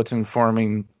probably what's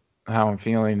informing how I'm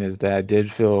feeling is that I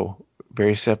did feel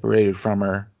very separated from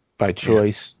her by Yeah.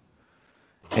 choice.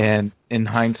 And in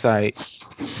hindsight,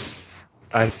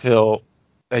 I feel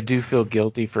I do feel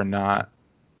guilty for not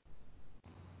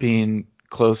being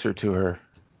closer to her,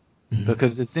 Hmm.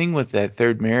 because the thing with that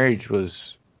third marriage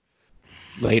was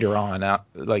later on out,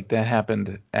 like that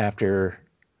happened after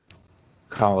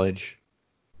college.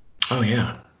 Oh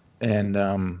yeah. And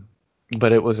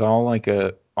but it was all like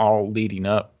a all leading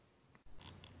up.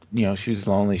 She was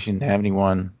lonely, she didn't have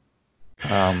anyone.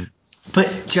 um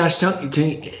But Josh,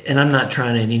 and I'm not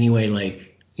trying to in any way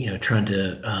like, trying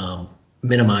to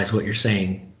minimize what you're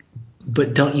saying,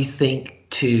 but don't you think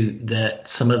too that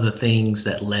some of the things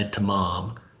that led to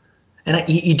mom, and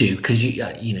you do because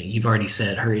you've already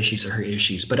said her issues are her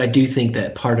issues, but I do think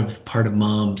that part of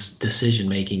mom's decision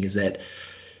making is that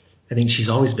I think she's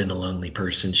always been a lonely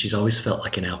person. She's always felt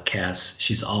like an outcast.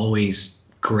 She's always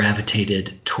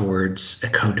gravitated towards a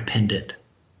codependent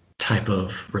type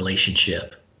of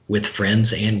relationship with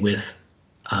friends and with,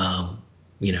 um,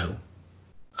 you know,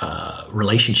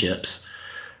 relationships,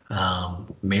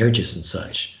 marriages and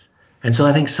such. And so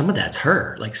I think some of that's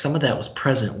her. Like some of that was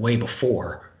present way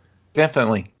before,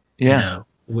 Definitely. Yeah.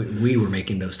 we were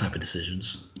making those type of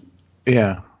decisions.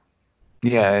 Yeah.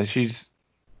 Yeah.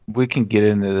 We can get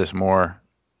into this more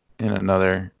in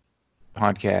another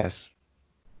podcast,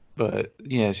 but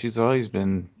yeah, she's always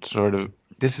been sort of,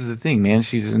 this is the thing, man.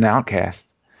 She's an outcast,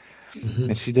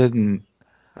 and Hmm.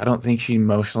 I don't think she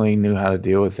emotionally knew how to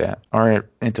deal with that, or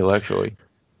intellectually.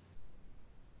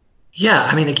 Yeah,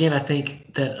 I mean, again, I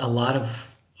think that a lot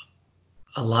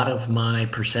of my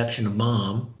perception of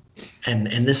mom,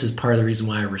 and this is part of the reason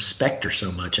why I respect her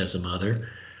so much as a mother,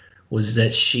 was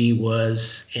that she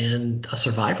was in a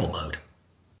survival mode,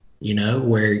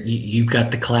 where you've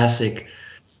got the classic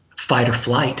fight or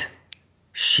flight.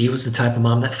 She was the type of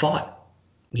mom that fought,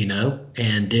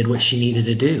 and did what she needed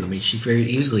to do. I mean, she very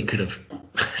easily could have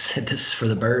said, "This is for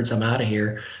the birds. I'm out of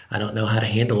here. I don't know how to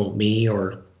handle me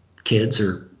or kids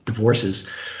or divorces."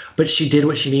 But she did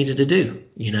what she needed to do,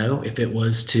 if it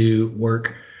was to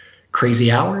work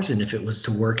crazy hours and if it was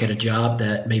to work at a job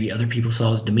that maybe other people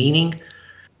saw as demeaning,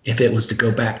 if it was to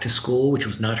go back to school, which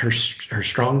was not her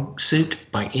strong suit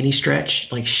by any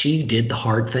stretch, like she did the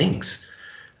hard things.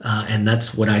 And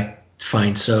that's what I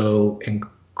find so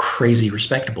crazy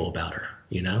respectable about her.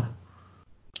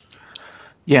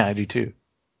 Yeah, I do too.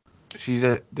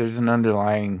 There's an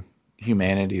underlying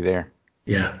humanity there.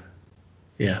 Yeah,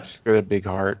 yeah, She's got a big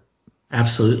heart.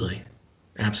 absolutely,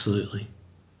 absolutely,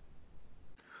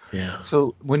 yeah.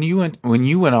 So when you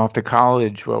went off to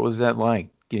college, what was that like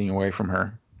getting away from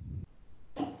her?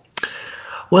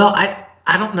 Well,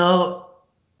 I don't know.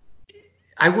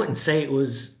 I wouldn't say it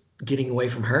was getting away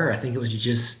from her. I think it was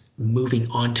just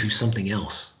moving on to something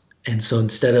else. And so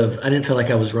I didn't feel like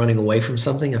I was running away from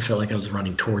something. I felt like I was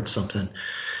running towards something.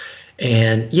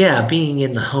 And yeah, being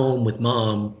in the home with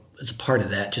mom is a part of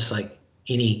that, just like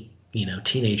any,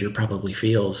 teenager probably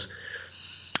feels.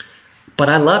 But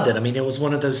I loved it. I mean, it was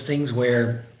one of those things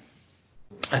where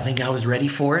I think I was ready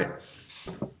for it.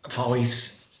 I've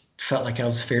always felt like I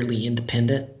was fairly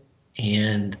independent,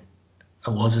 and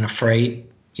I wasn't afraid,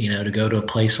 to go to a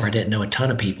place where I didn't know a ton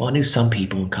of people. I knew some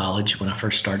people in college when I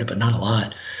first started, but not a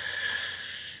lot.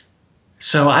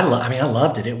 So I mean, I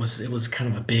loved it. It was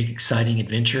kind of a big, exciting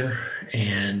adventure,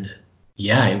 and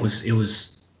yeah, it was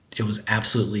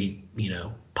absolutely,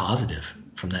 positive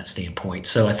from that standpoint.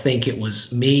 So I think it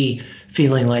was me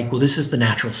feeling like, well, this is the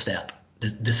natural step.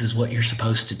 This is what you're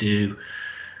supposed to do,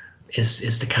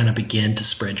 is to kind of begin to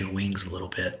spread your wings a little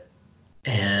bit.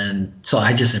 And so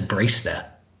I just embraced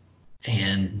that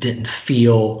and didn't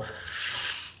feel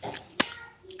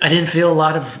a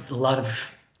lot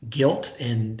of guilt,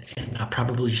 and I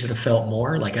probably should have felt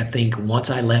more. Like, I think once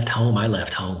I left home, I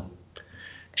left home.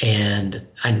 And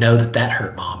I know that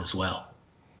hurt mom as well,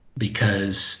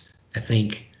 because I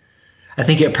think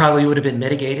it probably would have been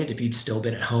mitigated if you'd still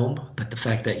been at home, but the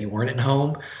fact that you weren't at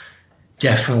home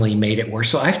definitely made it worse.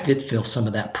 So I did feel some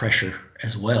of that pressure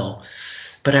as well.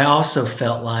 But I also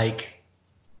felt like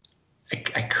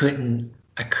I couldn't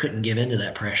give into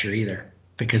that pressure either,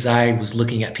 because I was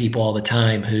looking at people all the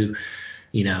time who,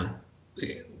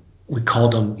 we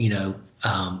called them,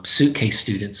 suitcase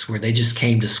students, where they just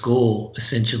came to school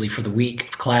essentially for the week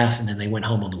of class and then they went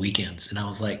home on the weekends. And I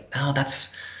was like, no,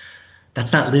 that's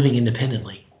not living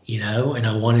independently, and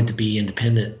I wanted to be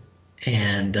independent.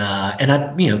 And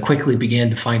I, quickly began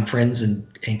to find friends and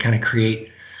kind of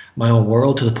create my own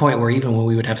world, to the point where even when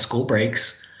we would have school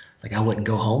breaks, like, I wouldn't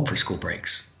go home for school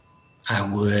breaks. I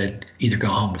would either go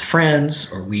home with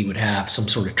friends, or we would have some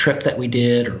sort of trip that we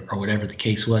did, or whatever the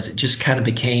case was. It just kind of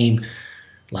became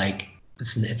like,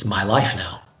 it's my life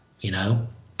now,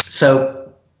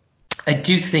 So I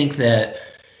do think that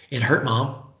it hurt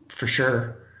mom for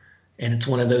sure. And it's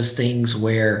one of those things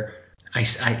where I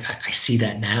see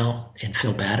that now and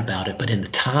feel bad about it. But in the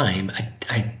time,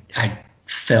 I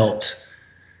felt,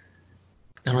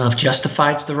 I don't know if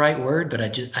justified's the right word, but I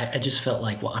just felt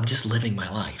like, well, I'm just living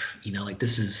my life, like,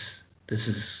 this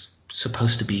is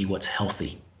supposed to be what's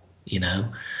healthy,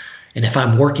 and if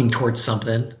I'm working towards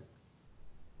something,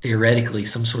 theoretically,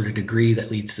 some sort of degree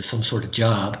that leads to some sort of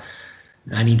job,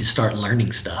 I need to start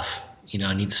learning stuff.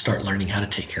 I need to start learning how to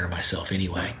take care of myself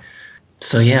anyway.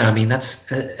 So yeah, I mean,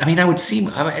 I would see,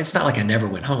 it's not like I never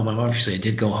went home. Obviously I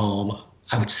did go home.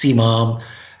 I would see mom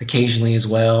occasionally as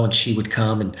well, and she would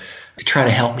come and try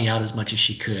to help me out as much as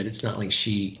she could. It's not like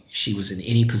she was in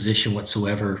any position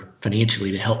whatsoever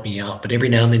financially to help me out, but every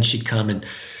now and then she'd come and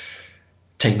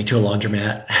take me to a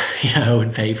laundromat,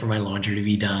 and pay for my laundry to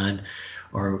be done.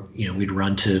 Or, we'd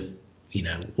run to,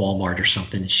 Walmart or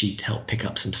something, and she'd help pick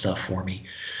up some stuff for me.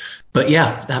 But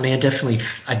yeah, I mean,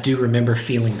 I do remember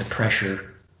feeling the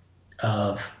pressure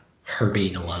of her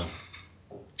being alone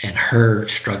and her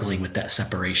struggling with that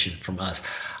separation from us.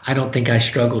 I don't think I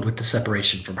struggled with the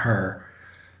separation from her,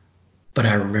 but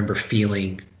I remember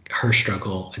feeling her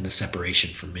struggle and the separation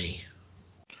from me.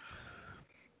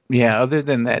 Yeah, other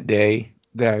than that day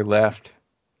that I left,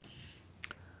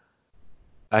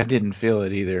 I didn't feel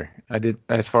it either. I did,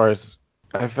 as far as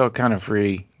I felt kind of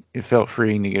free. It felt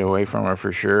freeing to get away from her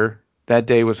for sure. That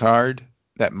day was hard.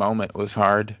 That moment was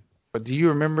hard. But do you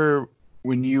remember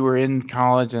when you were in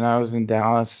college and I was in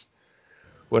Dallas,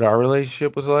 what our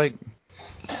relationship was like?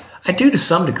 I do, to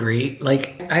some degree.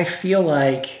 Like, I feel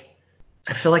like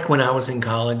when I was in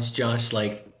college, Josh,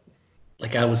 like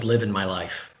I was living my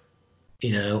life,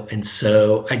 and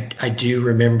so I do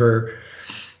remember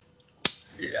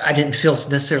I didn't feel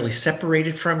necessarily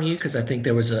separated from you, because I think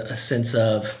there was a sense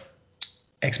of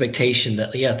expectation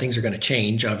that, yeah, things are going to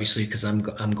change, obviously, because I'm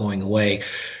going away.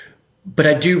 But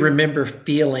I do remember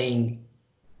feeling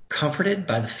comforted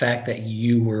by the fact that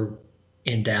you were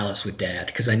in Dallas with Dad,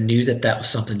 because I knew that was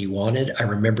something you wanted. I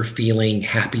remember feeling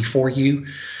happy for you,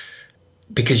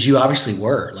 because you obviously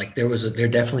were. Like, there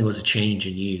definitely was a change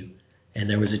in you, and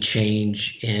there was a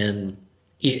change in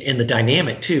the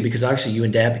dynamic too, because obviously you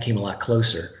and Dad became a lot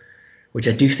closer, which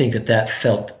I do think that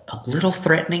felt a little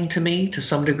threatening to me to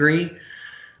some degree.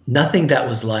 Nothing that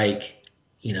was like,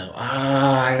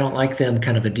 I don't like them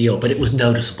kind of a deal, but it was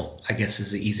noticeable, I guess,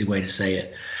 is the easy way to say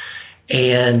it.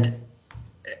 And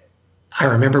I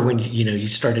remember when, you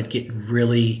started getting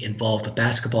really involved with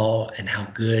basketball, and how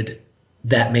good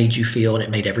that made you feel and it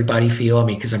made everybody feel? I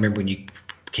mean, because I remember when you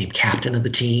became captain of the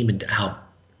team and how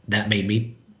that made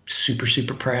me super,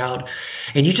 super proud.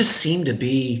 And you just seemed to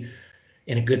be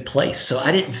in a good place. So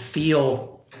I didn't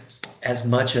feel as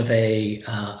much of a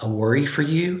worry for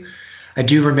you. I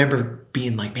do remember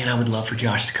being like, man, I would love for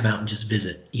Josh to come out and just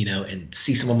visit, and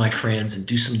see some of my friends and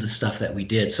do some of the stuff that we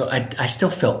did. So I still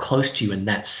felt close to you in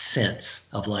that sense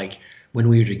of like when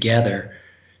we were together,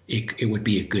 it would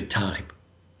be a good time,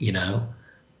 you know?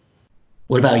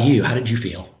 What about you? How did you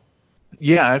feel?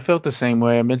 Yeah, I felt the same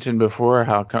way. I mentioned before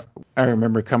how I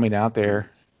remember coming out there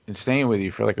and staying with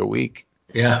you for like a week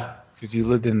Yeah. because you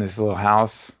lived in this little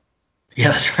house. Yeah,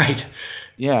 that's right.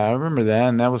 Yeah, I remember that,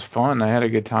 and that was fun. I had a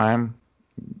good time.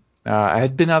 I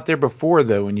had been out there before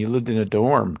though, when you lived in a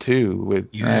dorm too.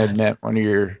 You I had had. met one of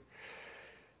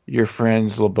your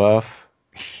friends, LaBeouf,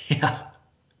 Yeah.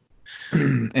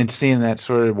 and seeing that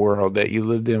sort of world that you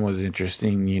lived in was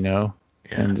interesting, Yeah.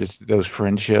 and just those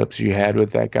friendships you had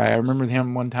with that guy. I remember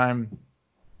him one time.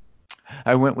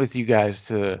 I went with you guys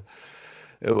to.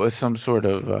 It was some sort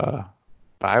of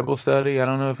Bible study. I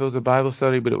don't know if it was a Bible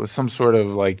study, but it was some sort of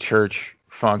like church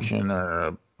function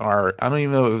or I don't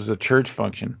even know if it was a church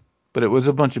function, but it was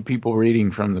a bunch of people reading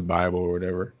from the Bible or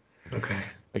whatever, Okay.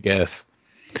 I guess.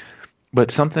 But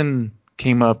something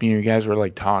came up and you guys were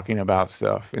like talking about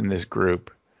stuff in this group,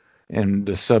 and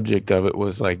the subject of it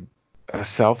was like a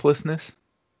selflessness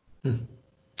Hmm.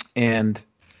 and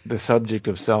the subject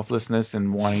of selflessness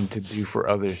and wanting to do for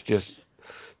others just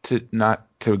to not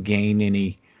to gain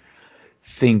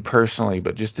anything personally,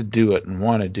 but just to do it and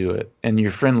want to do it. And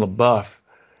your friend LaBeouf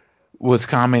was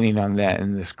commenting on that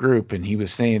in this group, and he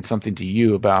was saying something to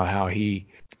you about how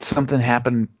something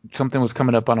happened, something was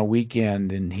coming up on a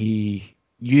weekend, and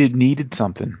you had needed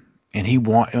something, and he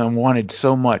wanted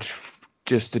so much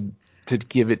just to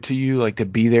give it to you, like to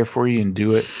be there for you and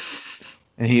do it.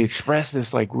 And he expressed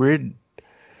this like weird,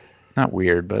 not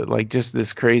weird, but like just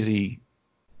this crazy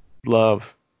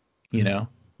love, you know.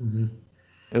 Mm-hmm.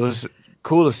 It was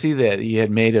cool to see that he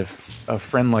had made a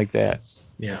friend like that.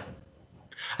 Yeah.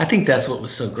 I think that's what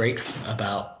was so great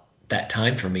about that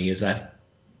time for me is I've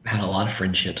had a lot of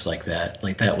friendships like that.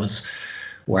 Like that was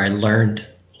where I learned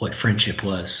what friendship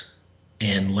was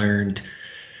and learned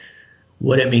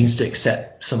what it means to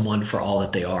accept someone for all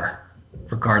that they are,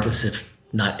 regardless if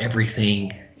not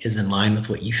everything is in line with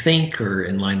what you think or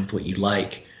in line with what you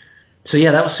like. So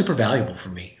yeah, that was super valuable for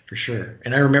me for sure.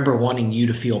 And I remember wanting you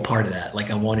to feel part of that.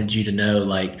 Like I wanted you to know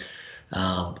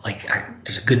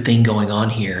there's a good thing going on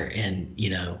here, and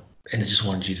I just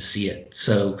wanted you to see it.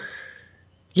 So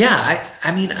yeah,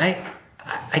 I mean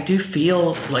I do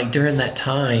feel like during that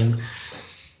time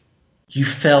you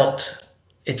felt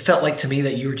it felt like to me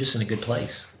that you were just in a good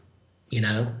place,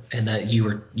 and that you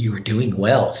were doing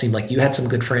well. It seemed like you had some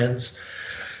good friends.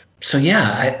 So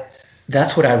yeah,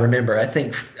 that's what I remember. I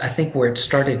think where it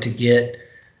started to get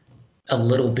a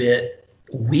little bit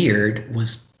weird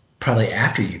was probably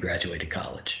after you graduated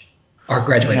college or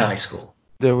graduated Yeah, high school.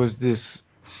 there was this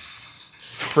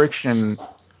friction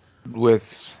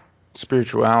with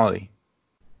spirituality,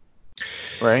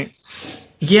 right?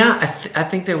 Yeah, I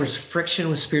think there was friction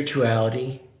with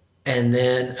spirituality, and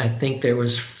then I think there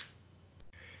was.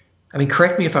 I mean,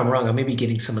 correct me if I'm wrong. I may be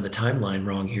getting some of the timeline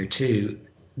wrong here too.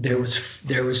 There was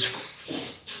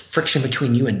friction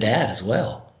between you and Dad as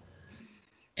well,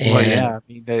 Well, yeah, and I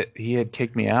mean that he had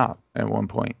kicked me out at one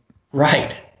point.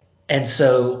 right, and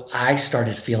so I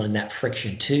started feeling that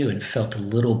friction too, and felt a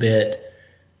little bit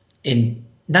in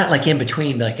not like in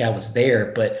between, like I was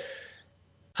there, but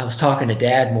I was talking to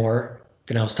Dad more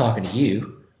than I was talking to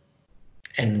you,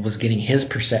 and was getting his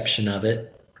perception of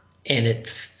it, and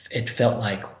it felt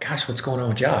like, gosh, what's going on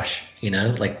with Josh?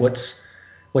 Like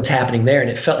what's happening there? And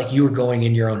it felt like you were going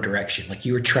in your own direction, like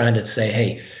you were trying to say,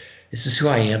 hey, this is who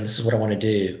I am, this is what I want to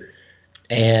do,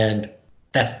 and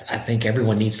that's I think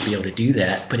everyone needs to be able to do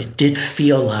that. But it did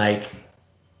feel like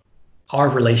our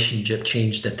relationship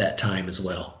changed at that time as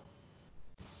well.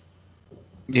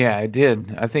 Yeah, I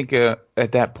did. I think at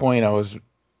that point I was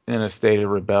in a state of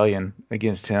rebellion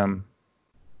against him.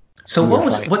 So We were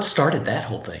what fighting. started that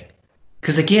whole thing?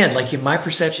 Because again, like in my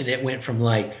perception, it went from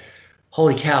like,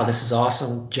 holy cow, this is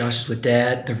awesome. Josh is with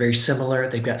Dad. They're very similar.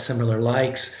 They've got similar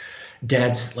likes.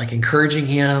 Dad's like encouraging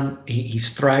him.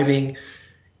 He's thriving.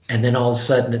 And then all of a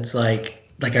sudden, it's like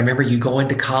I remember you going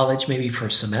to college maybe for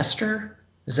a semester.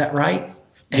 Is that right?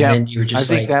 And Yeah, then you were I just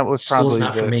think like, that was school's probably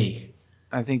not for the. me.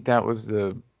 I think that was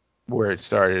the where it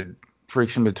started.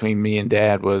 Friction between me and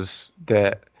Dad was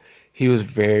that he was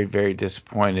very, very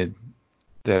disappointed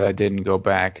that I didn't go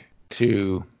back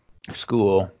to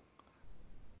school.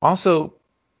 Also,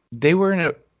 they were in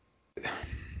a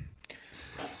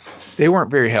they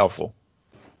weren't very helpful.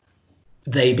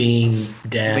 They being I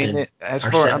dad mean, and as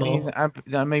our far, I mean,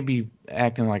 stepmom? I may be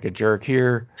acting like a jerk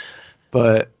here,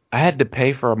 but I had to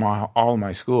pay for all of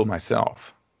my school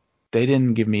myself. They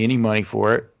didn't give me any money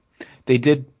for it. They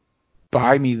did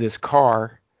buy me this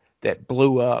car that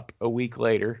blew up a week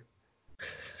later,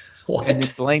 What?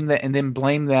 and then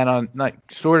blame that on, like,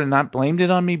 sort of not blamed it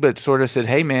on me, but sort of said,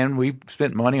 "Hey man, we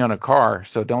spent money on a car,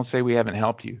 so don't say we haven't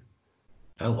helped you."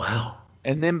 Oh, wow.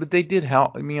 And then, but they did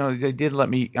help. I mean, they did let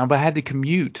me. But I had to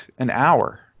commute an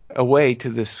hour away to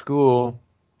this school.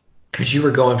 Because you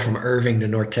were going from Irving to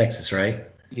North Texas, right?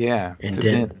 Yeah, And to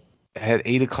didn't. Denton. I had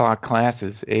 8 o'clock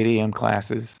classes, 8 a.m.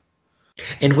 classes.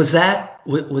 And was that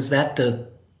the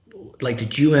like?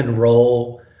 Did you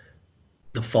enroll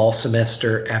the fall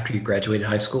semester after you graduated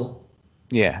high school?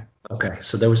 Yeah, Okay,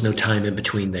 so there was no time in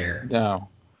between there. no,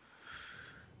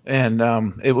 and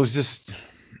it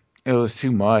was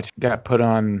too much. Got put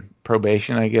on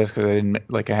probation, I guess, because I didn't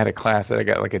like. I had a class that I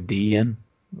got like a D in,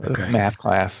 a Okay. math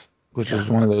class, which Yeah. was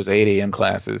one of those 8 a.m.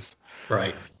 classes.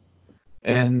 Right.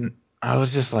 And I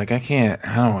was just like, I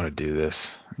don't want to do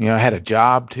this. I had a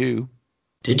job too.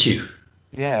 Did you?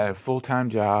 Yeah, a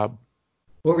full-time job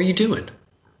What were you doing?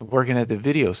 working at the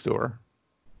video store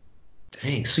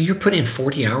Dang. So you're putting in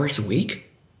 40 hours a week?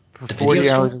 for The video 40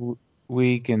 hours store? a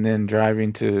week and then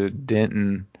driving to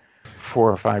Denton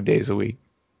 4 or 5 days a week.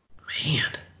 Man,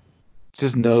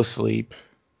 Just no sleep.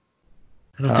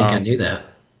 I don't think I Um, knew that.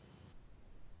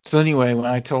 so anyway, when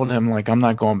I told him like I'm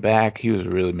not going back, he was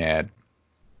really mad.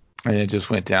 And it just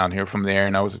went down here from there.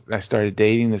 And I started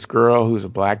dating this girl who was a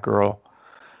black girl.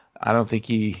 I don't think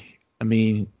I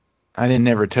mean, I didn't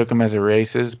never took him as a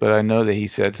racist, but I know that he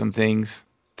said some things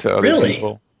to other Really?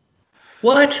 people.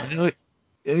 What? I know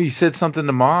he said something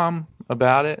to mom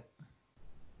about it.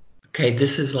 Okay,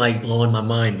 this is like blowing my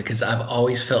mind because I've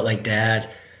always felt like dad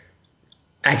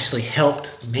actually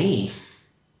helped me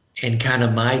in kind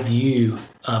of my view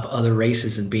of other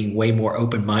races and being way more I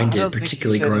open-minded, don't think he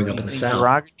particularly said growing up in the anything South.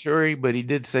 derogatory, but he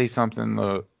did say something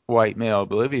to white male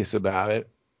oblivious about it,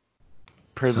 Huh.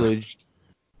 privileged,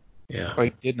 Yeah.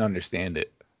 like didn't understand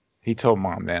it. He told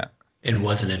mom that. And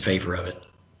wasn't in favor of it.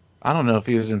 I don't know if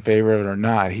he was in favor of it or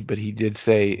not, but he did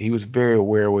say he was very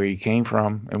aware where he came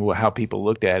from and how people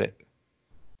looked at it,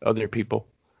 other people.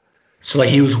 So like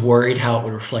he was worried how it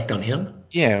would reflect on him?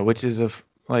 Yeah, which is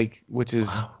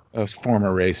Wow. a form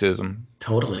of racism.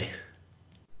 Totally.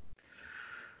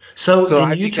 So So then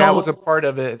I you think that was a told part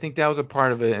of it. I think that was a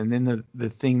part of it. And then the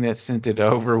thing that sent it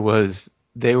over was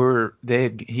when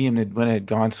it had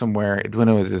gone somewhere, when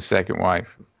it was his second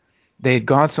wife, they had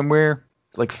gone somewhere,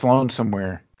 like flown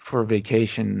somewhere for a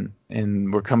vacation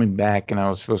and were coming back and I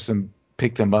was supposed to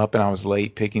pick them up and I was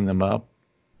late picking them up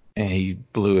and he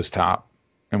blew his top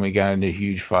and we got into a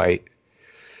huge fight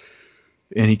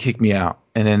and he kicked me out.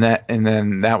 And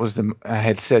then that was I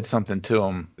had said something to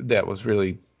him that was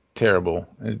really terrible.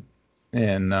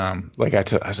 And like I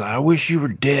was like, I wish you were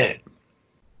dead.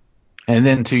 And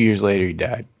then 2 years later, he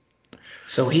died.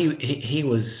 so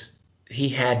he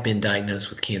had been diagnosed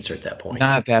with cancer at that point.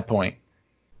 Not at that point.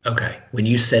 Okay. When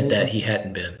you said that he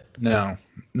hadn't been. No, Okay.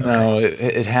 no,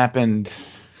 it happened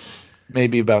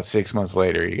maybe about 6 months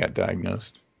later. He got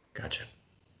diagnosed. Gotcha.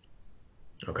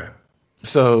 Okay.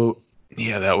 So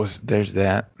yeah,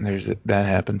 that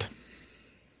happened.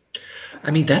 I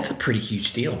mean, that's a pretty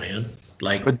huge deal, man. But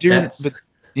Like during, but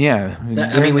yeah, I mean,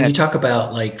 during when you that, talk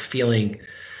about like feeling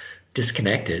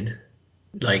disconnected,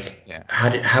 like yeah,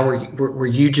 how were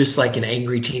you just like an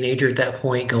angry teenager at that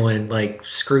point going like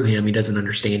screw him, he doesn't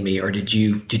understand me, or did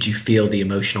you feel the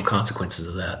emotional consequences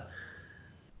of that?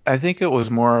 I think it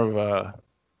was more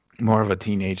of a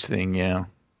teenage thing, yeah,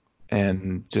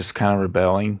 and just kind of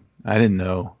rebelling. I didn't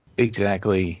know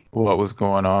exactly what was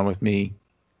going on with me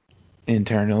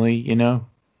internally,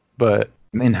 but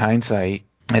in hindsight,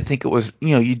 I think it was,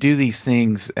 you do these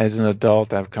things as an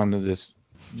adult. I've come to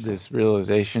this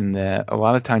realization that a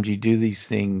lot of times you do these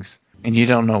things and you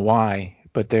don't know why,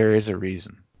 but there is a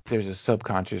reason. There's a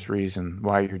subconscious reason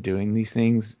why you're doing these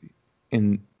things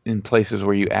in places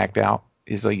where you act out.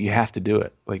 Is like you have to do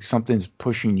it. Like something's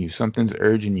pushing you, something's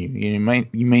urging you.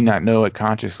 You may not know it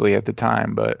consciously at the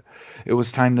time, but it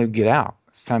was time to get out.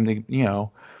 It's time to, Yeah.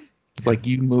 like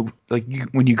you move, like you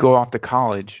when you go off to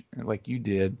college, like you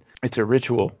did. It's a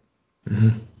ritual. Hmm.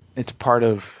 It's part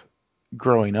of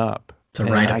growing up. It's a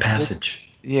And rite of I did, passage.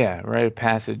 yeah, rite of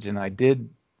passage. And I did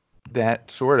that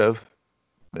sort of,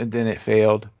 and then it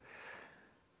failed.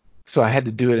 So I had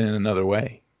to do it in another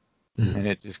way, Mm. and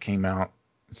it just came out.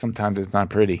 Sometimes it's not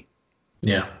pretty.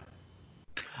 Yeah.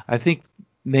 I think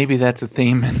maybe that's a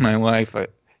theme in my life.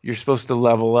 you're supposed to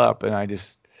level up, and I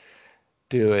just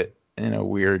do it in a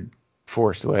weird,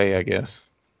 forced way, I guess.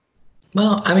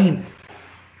 Well, I mean,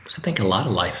 I think a lot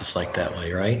of life is like that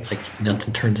way, right? Like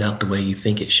nothing turns out the way you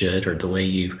think it should or the way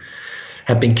you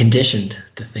have been conditioned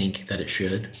to think that it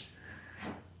should.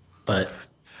 But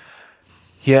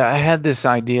Yeah, I had this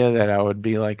idea that I would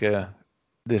be like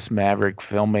this maverick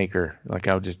filmmaker, like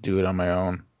I would just do it on my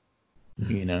own,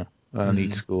 you know. I don't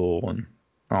need mm, school and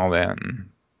all that. And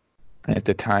at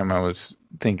the time, I was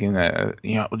thinking that,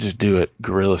 I'll just do it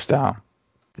guerrilla style.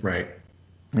 right.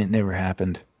 It never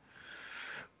happened.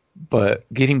 But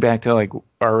getting back to like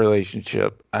our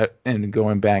relationship, and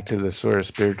going back to the sort of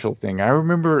spiritual thing, I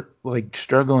remember like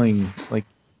struggling. Like,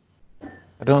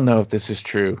 I don't know if this is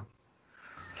true,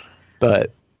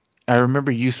 but I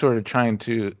remember you sort of trying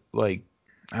to like,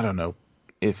 I don't know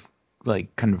if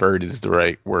like convert is the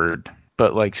right word,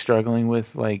 but like struggling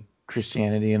with like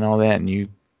Christianity and all that. And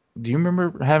do you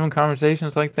remember having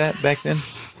conversations like that back then?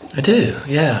 I do,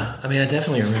 yeah. I mean, I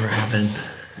definitely remember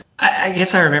I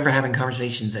guess I remember having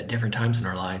conversations at different times in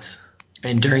our lives.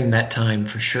 And during that time,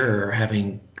 for sure,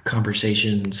 having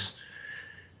conversations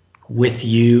with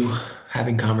you,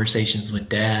 having conversations with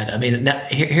dad. I mean, now,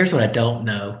 here's what I don't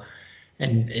know.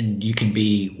 And you can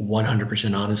be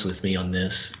 100% honest with me on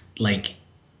this. Like,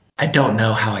 I don't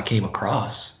know how I came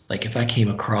across. Like, if I came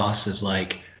across as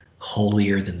like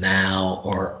holier than thou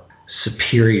or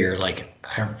superior, like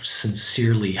I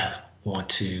sincerely want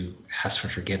to ask for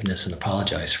forgiveness and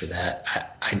apologize for that.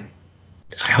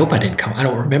 I hope I didn't come. I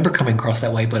don't remember coming across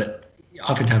that way, but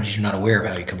oftentimes you're not aware of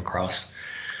how you come across.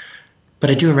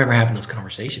 But I do remember having those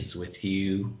conversations with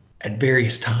you at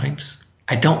various times.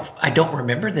 I don't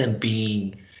remember them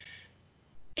being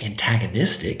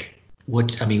antagonistic.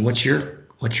 What's your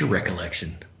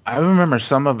recollection? I remember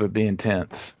some of it being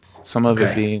tense, some of it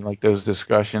Okay. being like those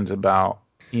discussions about,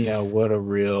 what a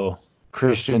real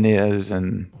Christian is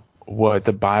and what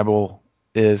the Bible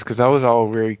is, because I was all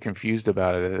very confused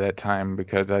about it at that time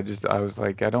because I was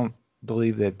like, I don't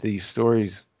believe that these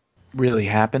stories really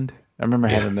happened. I remember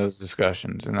Yeah. having those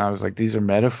discussions, and I was like, these are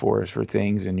metaphors for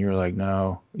things, and you're like,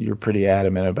 no, you're pretty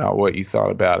adamant about what you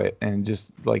thought about it, and just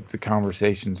like the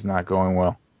conversation's not going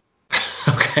well.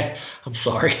 Okay. I'm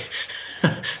sorry.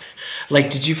 Like,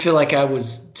 did you feel like I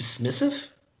was dismissive?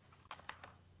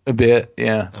 A bit,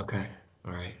 yeah. Okay.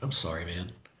 All right. I'm sorry,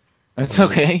 man. I It's mean,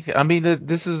 okay. I mean,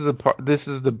 this is the part. This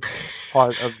is the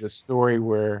part of the story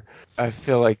where I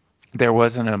feel like there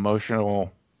was an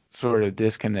emotional sort of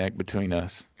disconnect between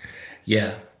us.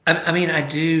 yeah. I mean, I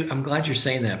do. I'm glad you're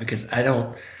saying that because I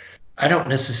don't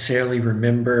necessarily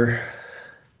remember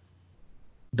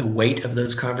the weight of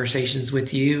those conversations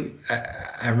with you.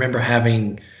 I remember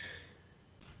having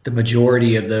the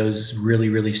majority of those really,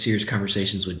 really serious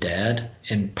conversations with dad.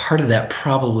 And part of that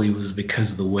probably was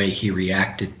because of the way he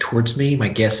reacted towards me. My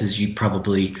guess is you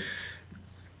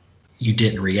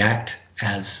didn't react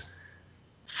as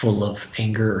full of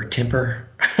anger or temper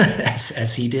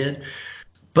as he did.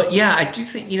 But yeah, I do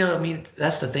think, I mean,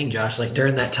 that's the thing, Josh. Like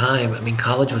during that time, I mean,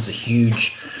 college was a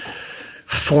huge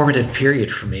formative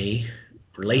period for me,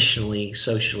 relationally,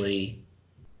 socially,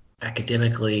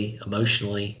 academically,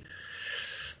 emotionally,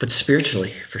 but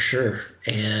spiritually for sure.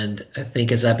 And I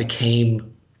think as I transitioned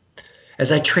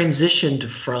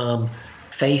from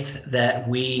faith that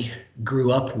we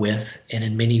grew up with and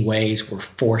in many ways were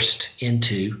forced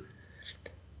into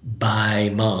by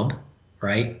mom,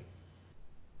 right?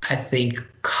 I think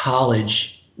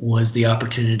college was the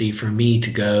opportunity for me to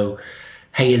go,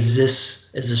 hey, is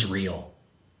this real?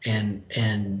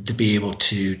 And to be able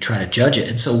to try to judge it.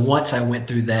 And so once I went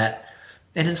through that,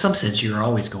 and in some sense you're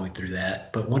always going through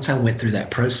that, but once I went through that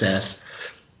process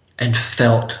and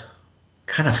felt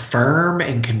kind of firm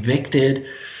and convicted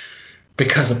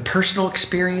because of personal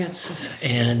experiences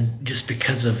and just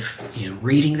because of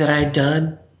reading that I had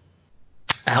done,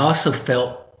 I also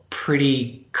felt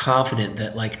pretty confident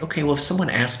that like, okay, well, if someone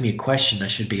asks me a question, I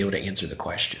should be able to answer the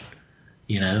question.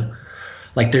 You know,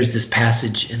 like there's this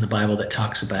passage in the Bible that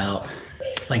talks about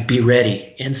like be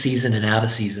ready in season and out of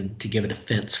season to give a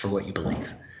defense for what you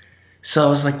believe. So I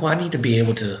was like, well, I need to be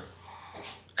able to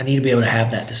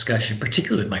have that discussion,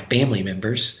 particularly with my family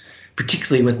members,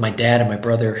 particularly with my dad and my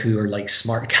brother who are like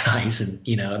smart guys. And,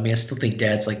 I mean, I still think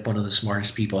dad's like one of the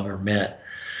smartest people I've ever met.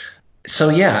 So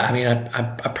yeah, I mean,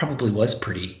 I probably was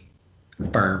pretty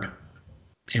firm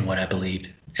in what I believed.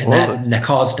 And Well, that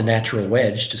caused a natural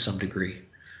wedge to some degree.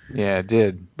 yeah, it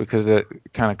did because it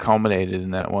kind of culminated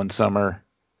in that one summer.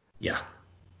 Yeah.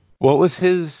 What was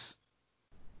his?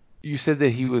 You said that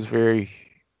he was very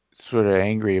sort of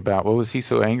angry about. What was he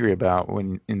so angry about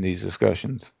when in these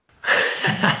discussions?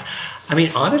 I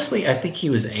mean, honestly, I think he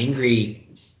was angry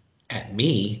at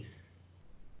me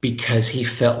because he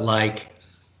felt like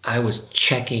I was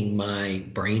checking my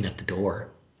brain at the door.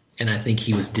 And I think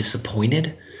he was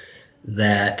disappointed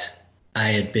that I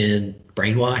had been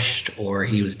brainwashed, or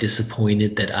he was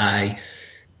disappointed that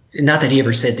not that he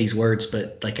ever said these words,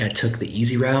 but like I took the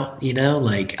easy route,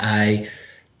 like I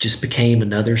just became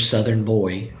another Southern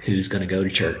boy who's going to go to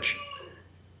church.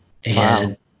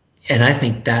 Wow. And I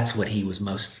think that's what he was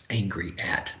most angry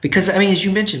at, because I mean, as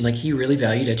you mentioned, like he really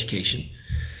valued education.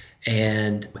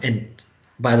 And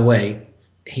by the way,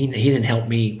 he didn't help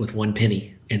me with one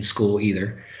penny in school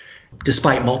either,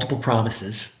 despite multiple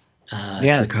promises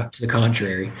Yeah. to the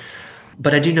contrary.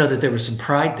 But I do know that there was some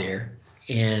pride there,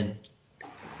 and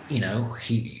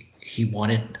he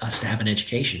wanted us to have an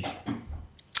education,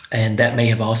 and that may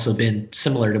have also been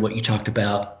similar to what you talked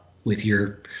about with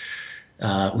your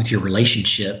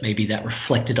relationship. Maybe that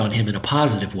reflected on him in a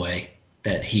positive way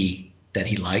that he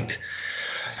liked.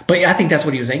 But yeah, I think that's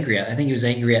what he was angry at. I think he was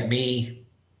angry at me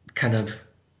kind of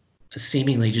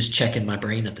seemingly just checking my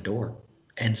brain at the door.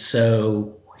 And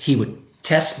so he would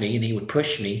test me and he would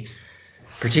push me,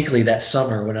 particularly that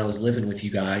summer when I was living with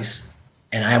you guys.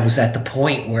 And I was at the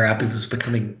point where I was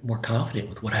becoming more confident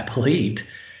with what I believed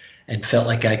and felt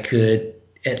like I could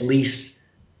at least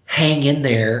hang in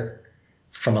there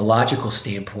from a logical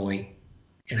standpoint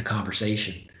in a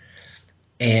conversation.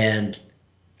 And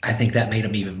I think that made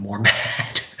him even more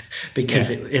mad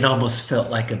because Yeah. it almost felt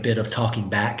like a bit of talking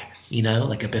back,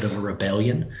 like a bit of a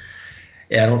rebellion.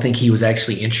 I don't think he was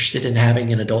actually interested in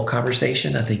having an adult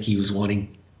conversation. I think he was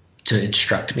wanting to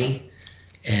instruct me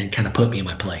and kind of put me in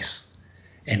my place.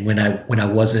 And when I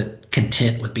wasn't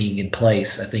content with being in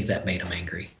place, I think that made him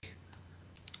angry.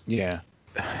 Yeah.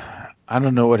 I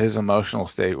don't know what his emotional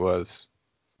state was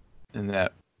in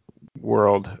that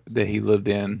world that he lived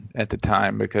in at the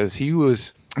time, because he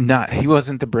wasn't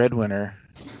the breadwinner.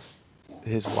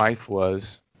 His wife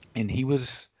was, and he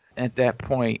was at that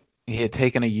point. He had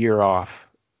taken a year off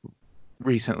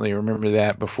recently. Remember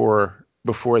that before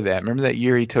that? Remember that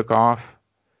year he took off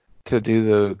to do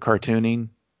the cartooning?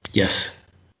 Yes.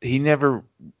 He never,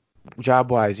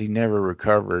 job wise, he never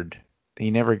recovered.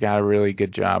 He never got a really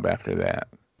good job after that.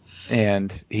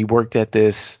 And he worked at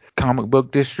this comic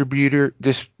book distribution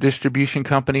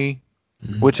company,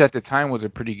 Mm-hmm. which at the time was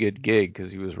a pretty good gig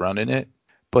because he was running it.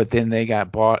 But then they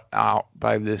got bought out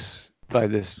by this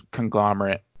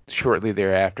conglomerate shortly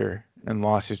thereafter and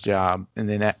lost his job, and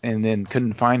then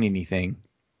couldn't find anything,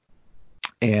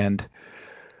 and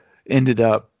ended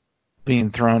up being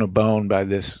thrown a bone by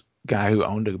this guy who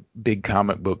owned a big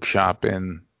comic book shop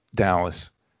in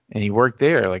Dallas. And he worked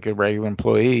there like a regular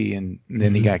employee, and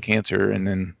then he Mm-hmm. got cancer, and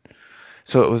then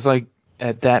so it was like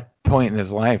at that point in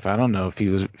his life, I don't know if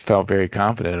he felt very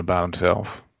confident about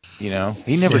himself. He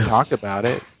never Yeah. talked about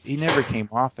it. He never came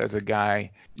off as a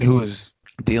guy who was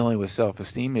dealing with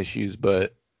self-esteem issues,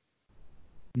 but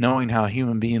knowing how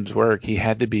human beings work, he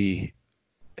had to be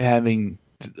having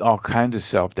all kinds of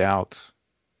self-doubts,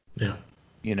 Yeah.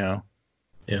 you know.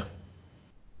 Yeah.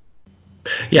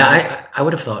 Yeah, I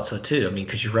would have thought so too. I mean,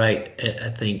 because you're right. I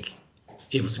think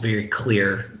it was very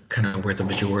clear kind of where the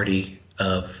majority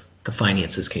of the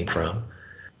finances came from.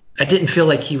 I didn't feel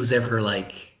like he was ever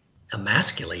like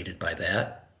emasculated by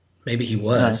that. Maybe he No,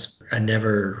 was. I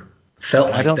never felt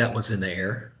I like don't. that was in the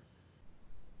air.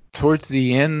 Towards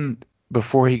the end,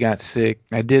 before he got sick,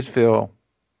 I did feel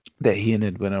that he and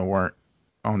Edwina weren't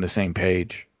on the same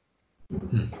page.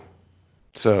 Hmm.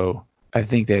 So I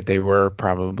think that they were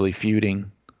probably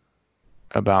feuding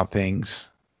about things,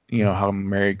 how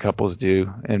married couples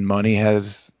do, and money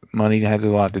has a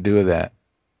lot to do with that,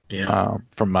 Yeah.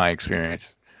 from my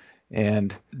experience.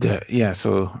 And yeah,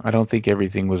 so I don't think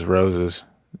everything was roses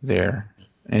there,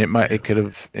 and Yeah. it could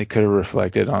have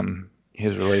reflected on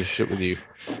his relationship with you.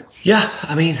 Yeah.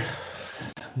 I mean,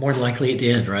 more than likely it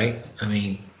did, right? I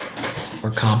mean,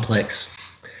 we're complex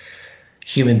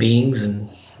human beings, and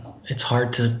it's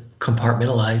hard to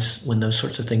compartmentalize when those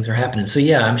sorts of things are happening. So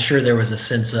yeah, I'm sure there was a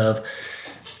sense of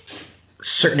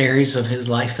certain areas of his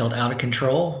life felt out of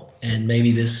control, and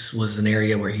maybe this was an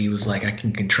area where he was like, I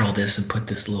can control this and put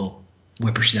this little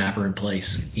whippersnapper in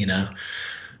place.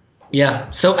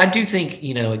 Yeah, so I do think,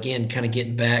 again, kind of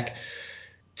getting back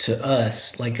to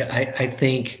us, like I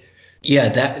think, yeah,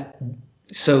 that,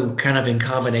 so kind of in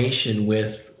combination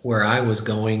with where I was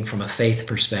going from a faith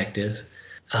perspective,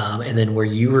 and then where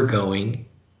you were going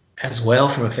as well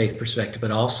from a faith perspective,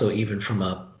 but also even from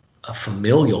a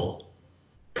familial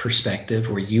perspective,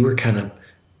 where you were kind of,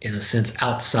 in a sense,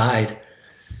 outside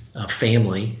of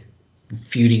family,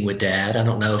 feuding with dad. I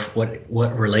don't know if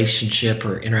what relationship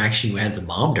or interaction you had with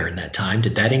mom during that time.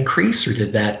 Did that increase or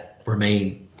did that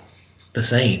remain the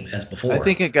same as I before?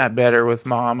 think it got better with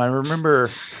mom. I remember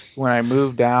when I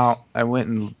moved out, I went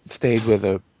and stayed with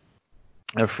a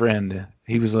friend.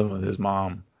 He was living with his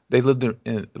mom. They lived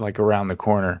like around the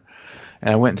corner, and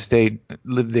I went and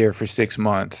lived there for 6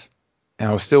 months, and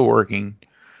I was still working.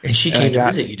 And she And I came to got,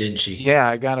 visit you, didn't she? yeah,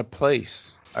 I got a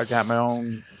place. I got my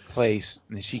own place,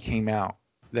 and she came out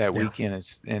that Yeah.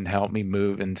 weekend and helped me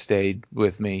move and stayed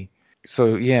with me.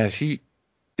 So yeah,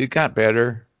 it got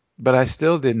better, but I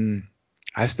still didn't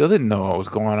know what was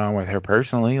going on with her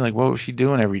personally. Like, what was she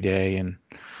doing every day and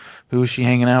who was she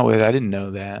hanging out with? I didn't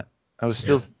know that. I was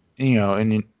Yeah. still,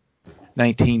 in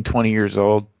 19, 20 years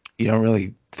old. You don't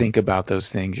really think about those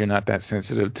things. You're not that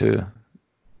sensitive to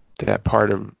that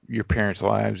part of your parents'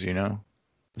 lives.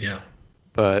 Yeah.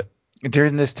 But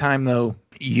during this time, though,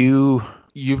 you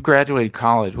graduated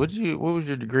college. What was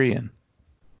your degree in?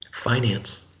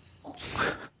 Finance.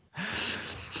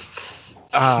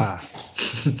 Ah,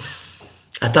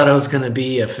 I thought I was going to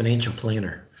be a financial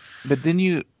planner. but then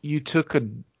you took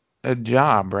a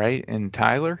job, right, in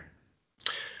Tyler?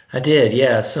 I did,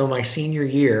 yeah. So my senior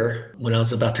year, when I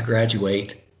was about to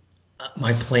graduate,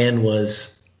 my plan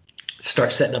was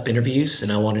start setting up interviews,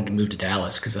 and I wanted to move to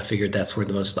Dallas because I figured that's where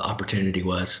the most of the opportunity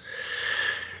was.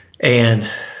 And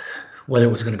whether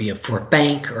it was going to be for a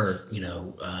bank or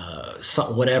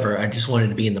whatever, I just wanted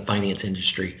to be in the finance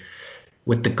industry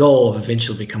with the goal of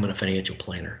eventually becoming a financial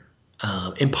planner.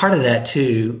 And part of that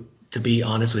too, to be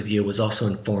honest with you, was also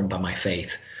informed by my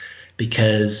faith,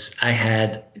 because I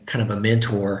had kind of a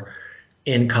mentor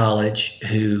in college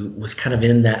who was kind of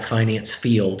in that finance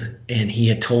field, and he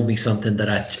had told me something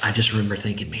that I just remember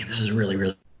thinking, man, this is really,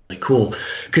 really, really cool,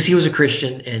 because he was a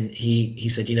Christian, and he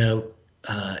said,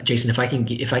 Jason, if I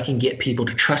can get people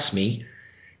to trust me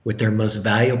with their most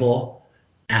valuable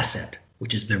asset,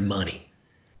 which is their money,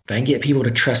 if I can get people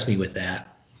to trust me with that,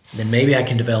 then maybe I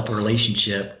can develop a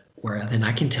relationship where then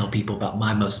I can tell people about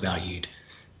my most valued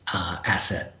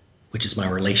asset, which is my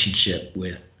relationship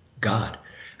with God.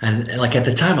 And like at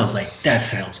the time, I was like, that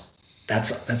sounds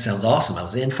awesome. I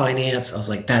was in finance. I was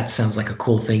like, that sounds like a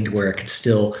cool thing to where I could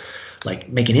still like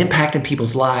make an impact in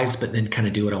people's lives, but then kind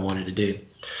of do what I wanted to do.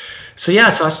 So yeah,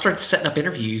 so I started setting up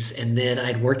interviews, and then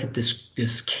I'd worked at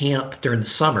this camp during the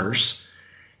summers,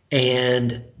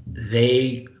 and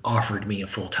they offered me a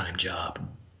full-time job,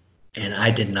 and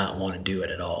I did not want to do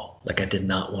it at all. Like I did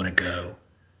not want to go,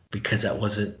 because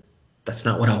that's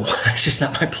not what I want. It's just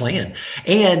not my plan.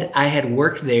 And I had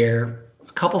worked there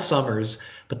a couple summers,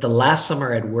 but the last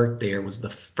summer I'd worked there was the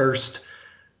first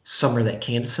summer that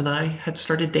Candace and I had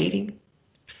started dating.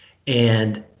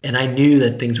 And I knew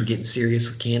that things were getting serious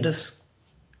with Candace,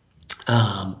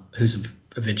 who's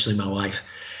eventually my wife.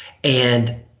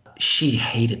 And she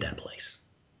hated that place.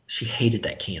 She hated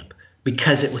that camp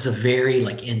because it was a very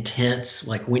like intense,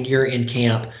 like when you're in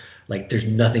camp, like there's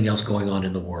nothing else going on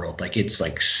in the world. Like it's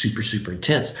like super, super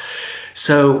intense.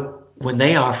 So when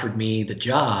they offered me the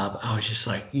job, I was just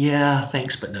like, yeah,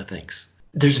 thanks, but no thanks.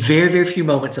 There's very, very few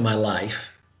moments in my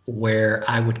life where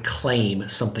I would claim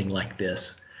something like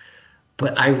this.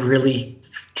 But I really,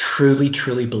 truly,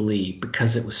 truly believe,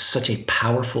 because it was such a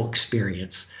powerful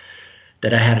experience,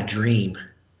 that I had a dream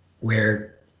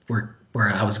where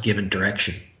I was given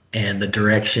direction, and the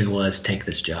direction was take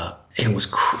this job. It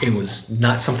was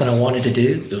not something I wanted to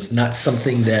do. It was not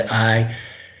something that I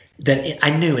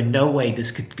knew in no way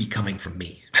this could be coming from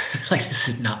me. Like this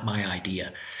is not my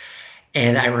idea.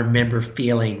 And I remember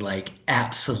feeling like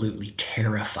absolutely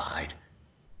terrified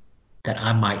that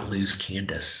I might lose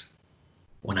Candace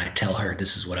when I tell her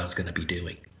this is what I was going to be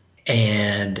doing.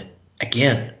 And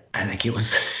again, I think it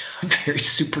was a very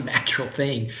supernatural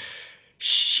thing.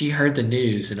 She heard the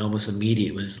news and almost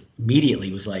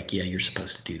immediately was like, yeah, you're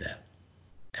supposed to do that.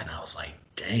 And I was like,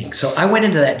 dang. So I went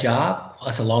into that job.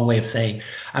 That's a long way of saying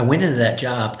I went into that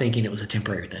job thinking it was a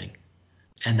temporary thing,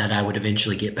 and that I would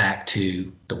eventually get back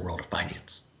to the world of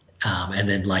finance. And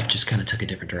then life just kind of took a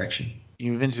different direction.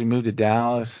 You eventually moved to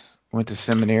Dallas, went to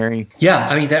seminary. Yeah,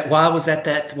 I mean that while I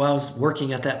was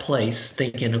working at that place,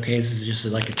 thinking, okay, this is just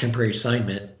like a temporary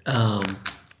assignment.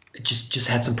 It just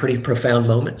had some pretty profound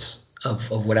moments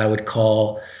of what I would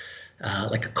call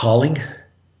like a calling,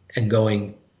 and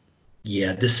going,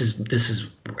 yeah, this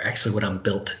is actually what I'm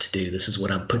built to do. This is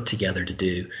what I'm put together to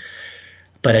do.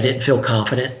 But I didn't feel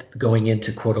confident going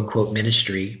into quote unquote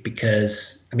ministry,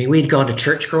 because I mean we'd gone to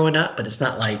church growing up, but it's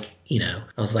not like I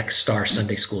was like a star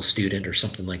Sunday school student or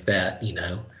something like that.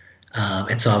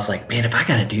 And so I was like, man, if I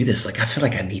got to do this, like I feel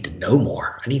like I need to know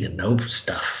more. I need to know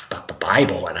stuff about the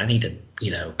Bible, and I need to,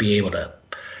 be able to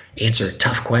answer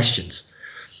tough questions.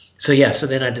 So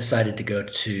then I decided to go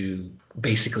to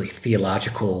basically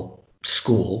theological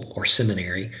school or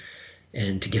seminary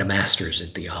and to get a master's in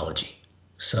theology.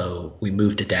 So we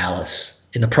moved to Dallas.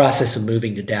 In the process of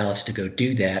moving to Dallas to go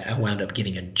do that, I wound up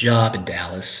getting a job in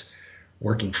Dallas,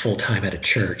 working full-time at a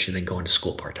church, and then going to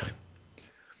school part-time.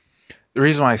 The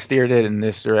reason why I steered it in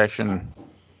this direction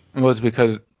was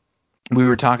because we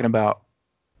were talking about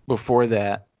before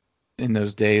that, in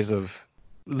those days of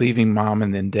leaving mom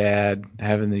and then dad,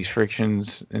 having these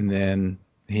frictions, and then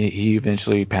he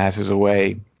eventually passes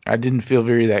away. I didn't feel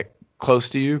that close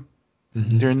to you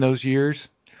during those years.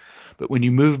 But when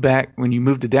you moved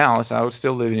to Dallas, I was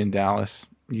still living in Dallas.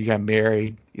 You got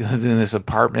married. You lived in this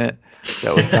apartment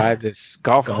that was by this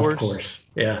golf course.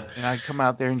 Yeah. And I'd come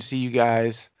out there and see you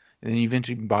guys. And then you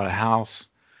eventually bought a house.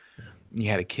 You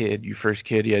had a kid, your first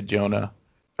kid. You had Jonah.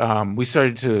 We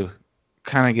started to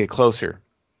kind of get closer.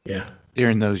 Yeah.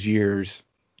 During those years.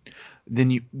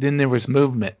 Then there was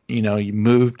movement. You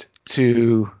moved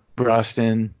to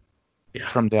Ruston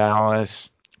from Dallas.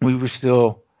 We were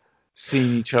still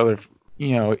seeing each other,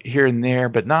 here and there,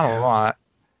 but not a lot.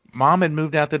 Mom had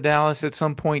moved out to Dallas at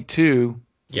some point too.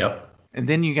 Yep. And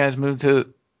then you guys moved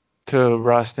to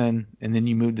Ruston, and then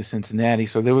you moved to Cincinnati.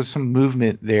 So there was some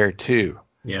movement there too.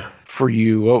 Yeah. For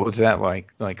you, what was that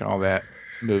like? Like all that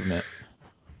movement?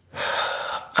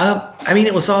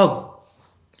 It was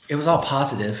all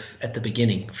positive at the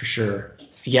beginning for sure.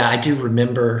 Yeah, I do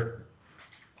remember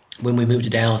when we moved to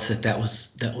Dallas that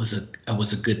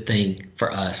was a good thing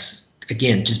for us.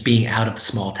 Again, just being out of a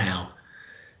small town,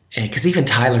 and because even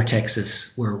Tyler,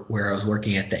 Texas, where I was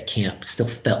working at that camp, still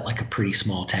felt like a pretty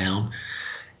small town.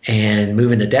 And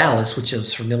moving to Dallas, which I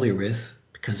was familiar with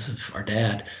because of our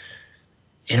dad,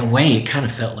 in a way, it kind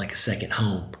of felt like a second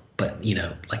home. But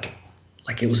like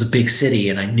it was a big city,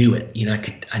 and I knew it.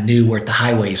 I knew where the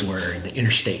highways were and the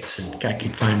interstates, and I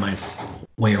could find my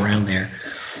way around there.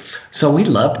 So we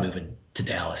loved moving to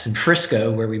Dallas. And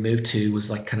Frisco, where we moved to, was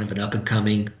like kind of an up and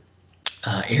coming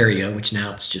area, which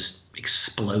now it's just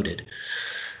exploded.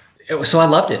 So I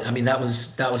loved it. That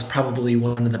was probably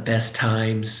one of the best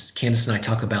times. Candace and I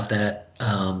talk about that.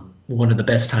 One of the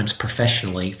best times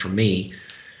professionally for me,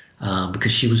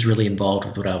 because she was really involved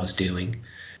with what I was doing.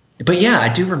 But yeah, I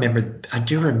do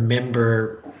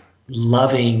remember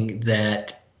loving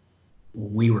that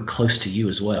we were close to you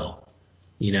as well,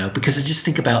 because I just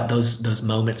think about those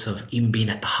moments of even being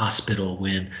at the hospital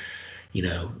when,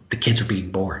 the kids were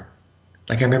being born.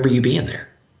 Like I remember you being there,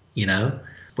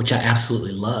 which I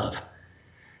absolutely love.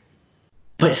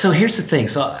 But so here's the thing.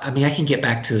 So, I can get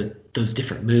back to those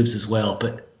different moves as well.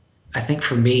 But I think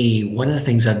for me, one of the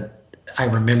things I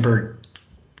remember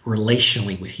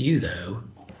relationally with you though,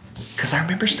 because I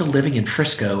remember still living in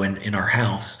Frisco and in our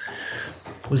house,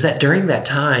 was that during that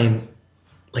time,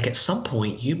 like at some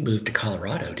point you moved to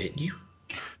Colorado, didn't you?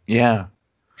 Yeah.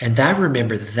 And I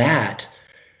remember that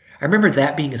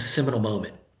being a seminal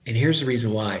moment. And here's the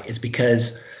reason why, is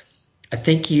because I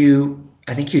think you'd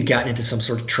gotten into some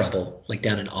sort of trouble, like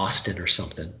down in Austin or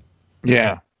something.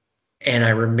 Yeah. And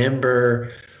I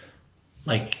remember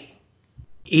like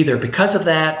either because of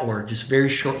that or just very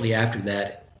shortly after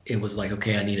that, it was like,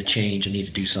 okay, I need a change. I need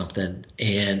to do something.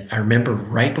 And I remember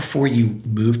right before you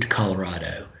moved to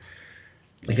Colorado,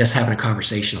 like us having a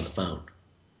conversation on the phone.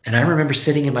 And I remember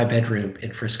sitting in my bedroom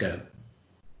in Frisco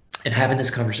and having this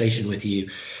conversation with you.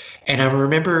 And I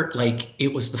remember like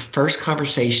it was the first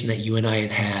conversation that you and I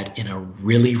had had in a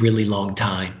really, really long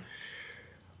time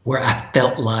where I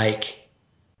felt like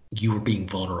you were being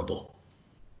vulnerable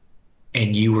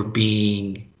and you were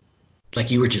being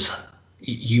like you were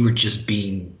just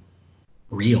being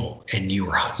real, and you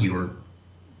were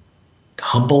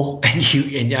humble,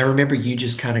 and I remember you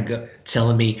just kind of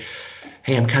telling me,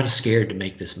 hey, I'm kind of scared to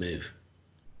make this move.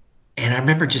 And I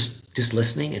remember just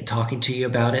listening and talking to you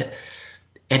about it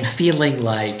and feeling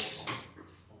like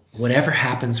whatever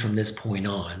happens from this point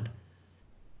on,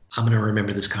 I'm going to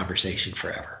remember this conversation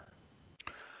forever.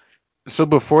 So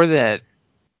before that,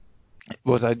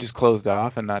 was I just closed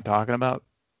off and not talking about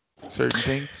certain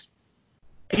things?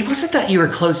 It wasn't that you were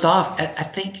closed off. I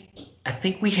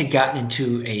think we had gotten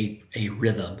into a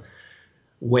rhythm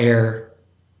where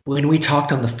when we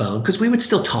talked on the phone, because we would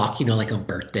still talk, like on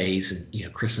birthdays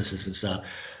and, Christmases and stuff,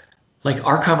 like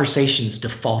our conversations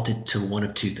defaulted to one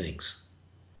of two things,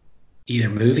 either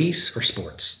movies or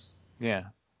sports. Yeah.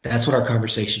 That's what our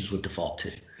conversations would default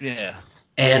to. Yeah.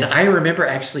 And I remember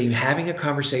actually having a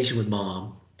conversation with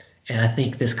Mom, and I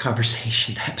think this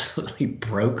conversation absolutely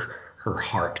broke her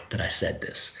heart that I said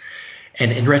this.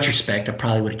 And in retrospect, I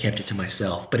probably would have kept it to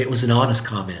myself, but it was an honest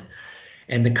comment.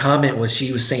 And the comment was,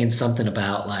 she was saying something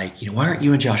about like, why aren't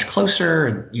you and Josh closer,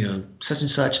 and such and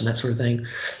such and that sort of thing.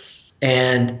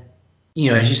 And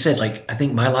as you said, like, I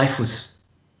think my life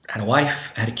had a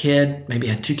wife, had a kid, maybe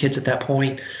had 2 kids at that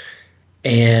point,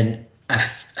 and I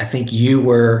think you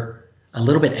were a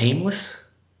little bit aimless,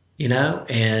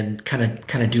 and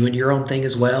kind of doing your own thing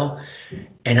as well.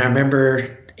 And I remember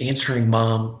answering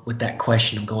Mom with that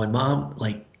question of going, Mom,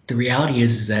 like, the reality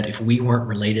is that if we weren't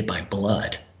related by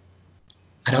blood,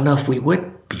 I don't know if we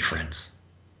would be friends.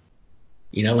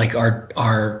 Like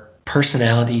our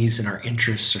personalities and our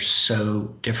interests are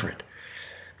so different.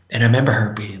 And I remember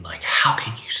her being like, how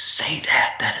can you say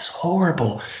that? That is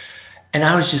horrible. And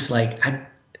I was just like, I'm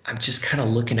just kind of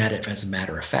looking at it as a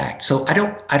matter of fact. So I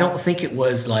don't think it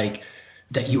was like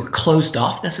that you were closed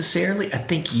off necessarily. I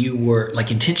think you were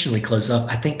like intentionally closed off.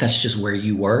 I think that's just where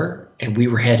you were, and we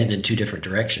were headed in 2 different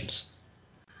directions.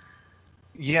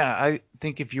 Yeah, I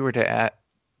think if you were to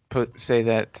say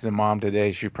that to the mom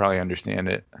today, she'd probably understand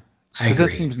it. I Because that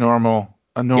agree. seems normal,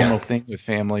 a normal Yeah. thing with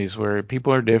families where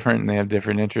people are different and they have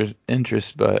different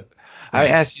interests. But I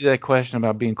Right. asked you that question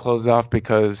about being closed off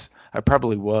because I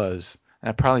probably was, and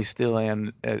I probably still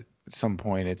am at some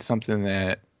point. It's something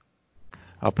that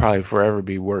I'll probably forever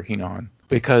be working on,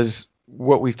 because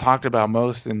what we've talked about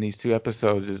most in these 2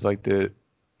 episodes is like the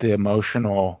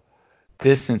emotional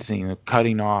distancing,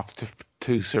 cutting off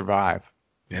to survive.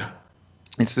 Yeah.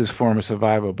 It's this form of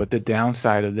survival, but the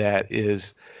downside of that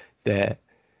is that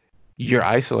you're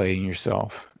isolating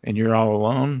yourself and you're all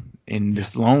alone, and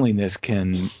this loneliness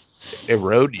can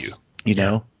erode you,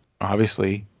 Yeah.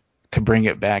 Obviously, to bring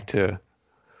it back to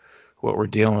what we're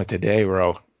dealing with today, we're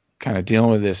all kind of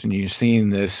dealing with this, and you're seeing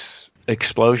this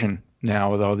explosion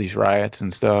now with all these riots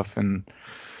and stuff, and,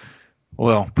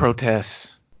 well,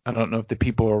 protests. I don't know if the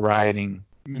people are rioting,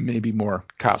 maybe more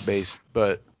cop based,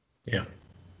 but Yeah.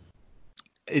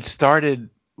 it started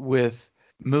with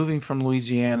moving from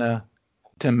Louisiana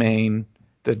to Maine,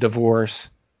 the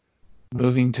divorce,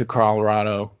 moving to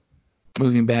Colorado,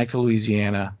 moving back to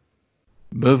Louisiana,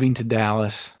 moving to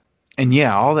Dallas. And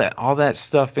yeah, all that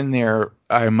stuff in there,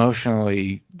 I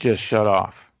emotionally just shut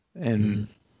off. Mm-hmm. And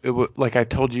it was like I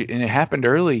told you, and it happened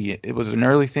early. It was an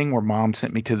early thing where Mom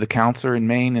sent me to the counselor in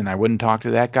Maine, and I wouldn't talk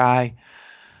to that guy.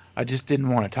 I just didn't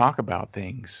want to talk about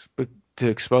things. But to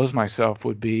expose myself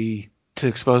would be to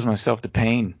expose myself to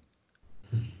pain.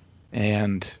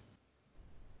 And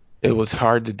it was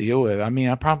hard to deal with. I mean,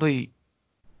 I probably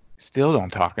still don't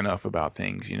talk enough about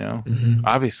things. Mm-hmm.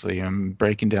 Obviously, I'm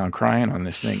breaking down crying on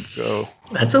this thing. So,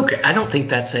 That's okay. I don't think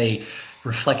that's a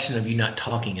reflection of you not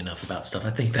talking enough about stuff.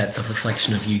 I think that's a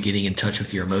reflection of you getting in touch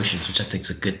with your emotions, which I think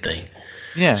is a good thing.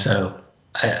 yeah, So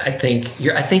I think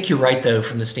you're right though,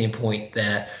 from the standpoint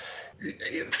that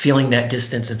feeling that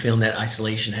distance and feeling that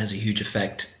isolation has a huge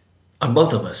effect on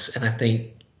both of us. And I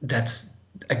think that's,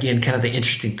 again, kind of the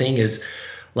interesting thing is,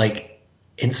 like,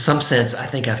 in some sense, I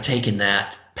think I've taken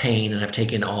that pain and I've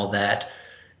taken all that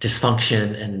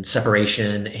dysfunction and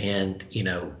separation and,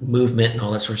 movement and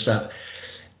all that sort of stuff.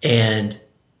 And,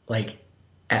 like,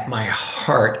 at my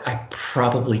heart, I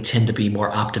probably tend to be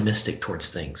more optimistic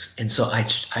towards things. And so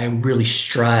I really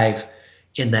strive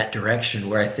in that direction,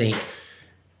 where I think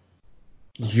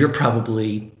you're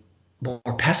probably more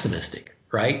pessimistic,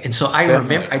 right? And so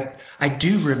definitely. I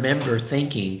do remember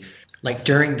thinking, like,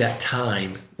 during that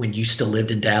time when you still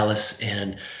lived in Dallas,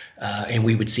 and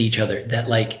we would see each other, that,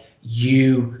 like,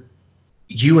 you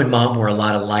and Mom were a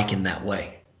lot alike in that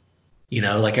way.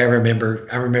 Like, I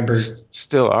remember,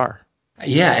 Still are.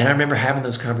 yeah, and I remember having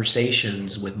those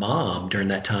conversations with Mom during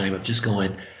that time of just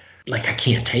going, like, I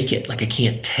can't take it. Like, I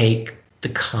can't take the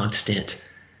constant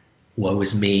woe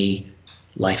is me,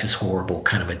 life is horrible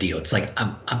kind of a deal. It's like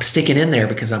I'm sticking in there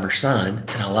because I'm her son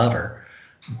and I love her,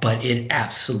 but it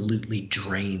absolutely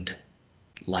drained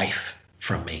life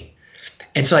from me.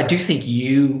 And so I do think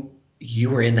you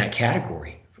were in that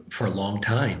category for a long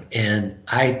time. And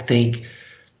I think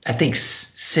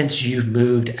since you've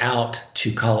moved out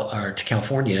to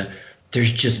California,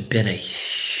 there's just been a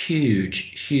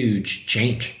huge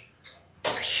change,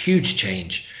 a huge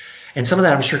change. And some of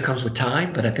that I'm sure comes with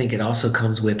time, but I think it also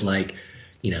comes with, like,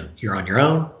 you're on your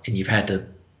own and you've had to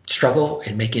struggle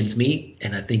and make ends meet.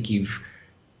 And I think you've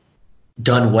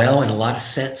done well in a lot of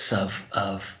sense of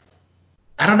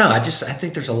I don't know. I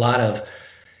think there's a lot of,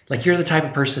 like, you're the type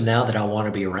of person now that I want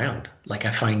to be around. Like,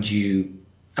 I find you,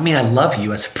 I mean, I love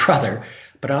you as a brother,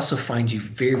 but I also find you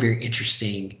very, very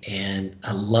interesting. And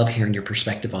I love hearing your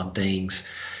perspective on things.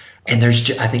 And I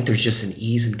think there's just an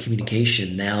ease in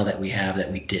communication now that we have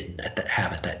that we didn't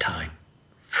have at that time,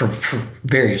 for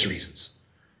various reasons.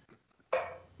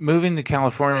 moving to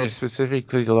California,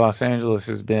 specifically to Los Angeles,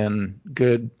 has been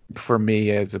good for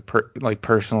me as a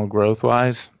personal growth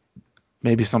wise.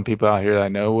 Maybe some people out here that I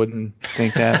know wouldn't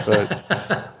think that,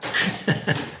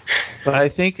 but I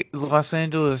think Los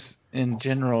Angeles in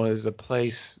general is a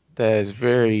place that is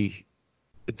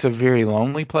it's a very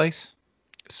lonely place.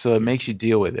 So it makes you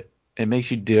deal with it. It makes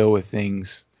you deal with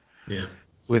things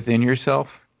within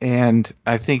yourself. And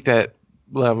I think that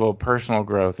level of personal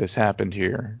growth has happened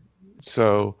here.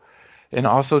 So, and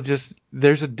also just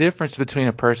there's a difference between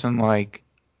a person like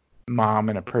Mom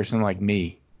and a person like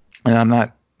me. And I'm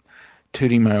not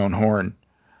tooting my own horn.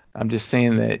 I'm just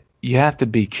saying that you have to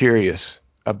be curious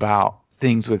about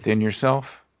things within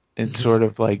yourself and sort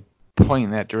of like point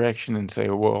in that direction and say,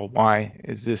 well, why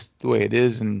is this the way it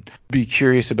is? And be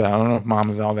curious about it. I don't know if Mom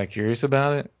is all that curious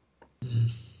about it.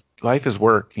 Life is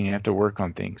work, and you have to work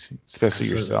on things, especially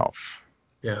yourself.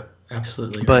 Yeah,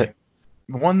 absolutely. But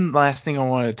one last thing I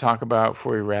wanted to talk about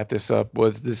before we wrap this up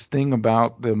was this thing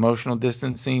about the emotional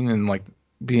distancing and like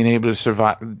being able to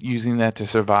survive, using that to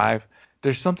survive.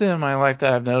 There's something in my life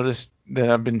that I've noticed that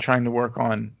I've been trying to work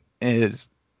on and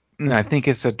I think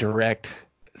it's a direct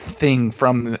thing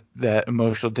from that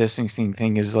emotional distancing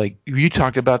thing is like you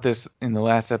talked about this in the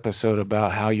last episode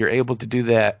about how you're able to do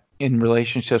that in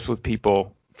relationships with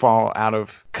people, fall out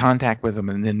of contact with them,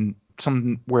 and then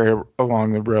somewhere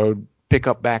along the road pick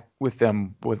up back with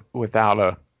them without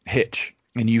a hitch.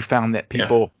 And you found that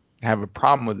people have a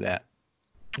problem with that.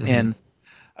 And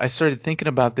I started thinking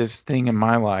about this thing in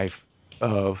my life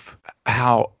of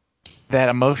how that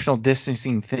emotional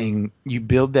distancing thing, you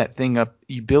build that thing up,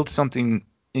 you build something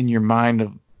in your mind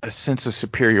of a sense of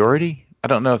superiority. I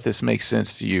don't know if this makes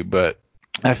sense to you, but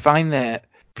I find that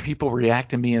people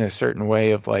react to me in a certain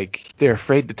way of like they're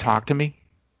afraid to talk to me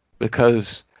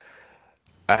because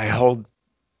I hold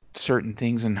certain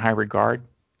things in high regard,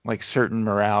 like certain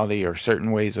morality or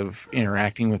certain ways of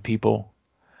interacting with people.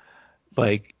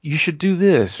 Like, you should do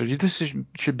this, or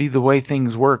should be the way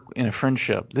things work in a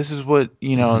friendship. This is what,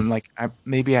 and like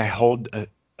maybe I hold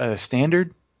a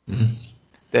standard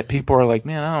that people are like,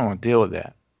 man, I don't want to deal with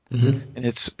that. And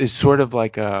it's sort of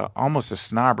like almost a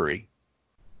snobbery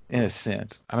in a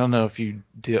sense. I don't know if you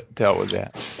dealt with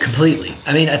that. Completely.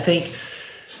 I mean, I think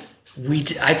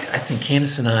I think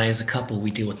Candace and I as a couple,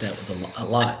 we deal with that with a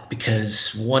lot,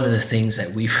 because one of the things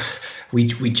that we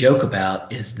joke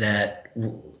about is that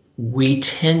we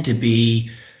tend to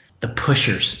be the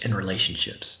pushers in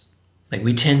relationships. Like,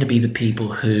 we tend to be the people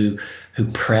who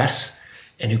press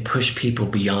and who push people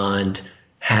beyond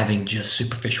having just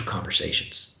superficial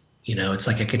conversations. It's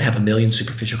like I can have a million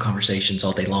superficial conversations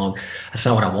all day long. That's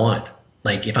not what I want.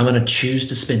 Like, if I'm going to choose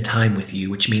to spend time with you,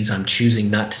 which means I'm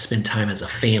choosing not to spend time as a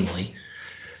family,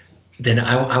 then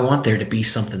I want there to be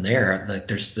something there. Like,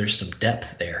 there's some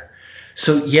depth there.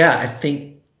 So yeah, I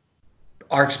think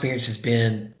our experience has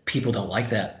been people don't like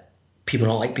that. People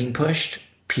don't like being pushed.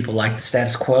 People like the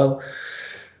status quo.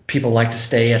 People like to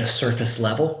stay at a surface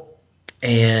level.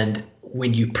 And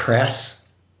when you press,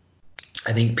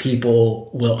 I think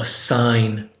people will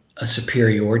assign a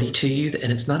superiority to you.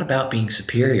 And it's not about being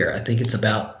superior. I think it's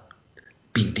about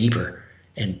being deeper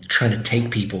and trying to take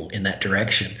people in that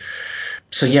direction.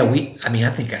 So yeah, I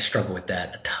think I struggle with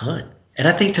that a ton. And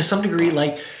I think to some degree,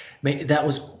 like, that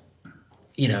was,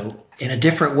 in a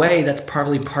different way, that's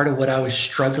probably part of what I was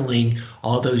struggling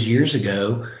all those years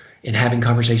ago in having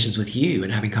conversations with you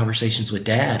and having conversations with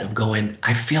Dad, of going,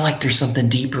 I feel like there's something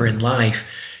deeper in life.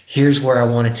 Here's where I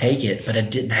want to take it. But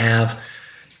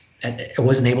I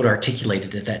wasn't able to articulate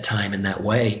it at that time in that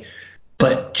way.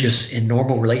 But just in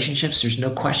normal relationships, there's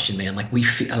no question, man. Like, we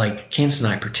feel, like Candace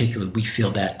and I particularly, we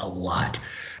feel that a lot,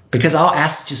 because I'll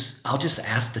just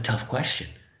ask the tough question,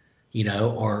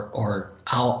 or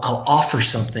I'll offer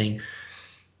something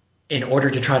in order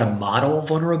to try to model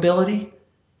vulnerability,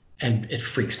 and it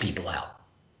freaks people out,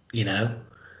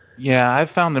 Yeah, I've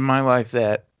found in my life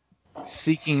that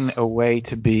seeking a way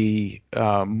to be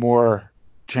more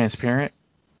transparent,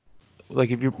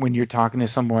 like when you're talking to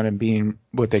someone and being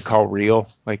what they call real,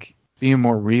 like being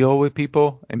more real with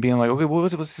people and being like, okay,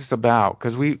 what's this about?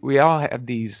 Because we all have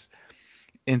these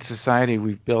in society.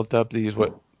 We've built up these,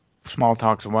 what small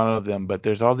talk's one of them, but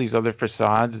there's all these other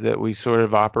facades that we sort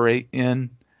of operate in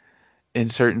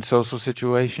certain social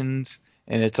situations,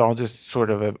 and it's all just sort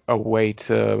of a way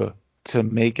to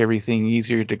make everything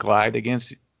easier to glide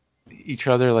against each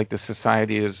other. Like, the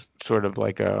society is sort of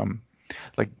like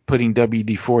putting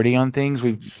WD-40 on things.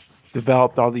 We've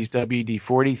developed all these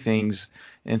WD-40 things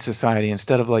in society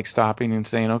instead of like stopping and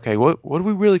saying, okay, what are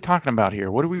we really talking about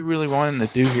here? What are we really wanting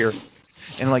to do here?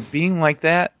 And like being like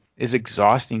that is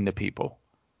exhausting to people.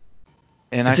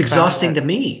 And I It's found exhausting that, to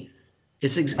me. I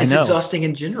It's know, exhausting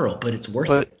in general, but it's worth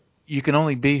but it. you can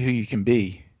only be who you can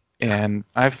be. Yeah. And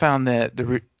I found that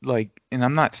and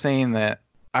I'm not saying that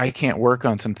I can't work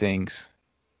on some things,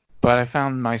 but I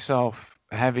found myself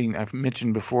I've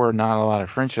mentioned before, not a lot of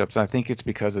friendships. I think it's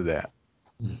because of that.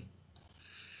 Mm.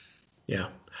 Yeah.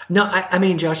 No, I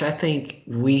mean, Josh, I think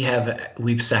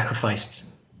we've sacrificed,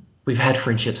 we've had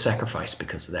friendships sacrificed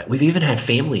because of that. We've even had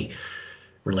family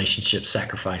relationships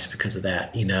sacrificed because of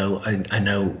that. I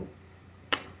know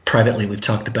privately we've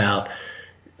talked about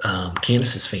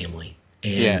Candace's family,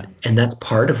 Yeah. and that's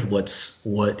part of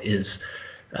what is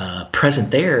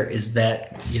present there is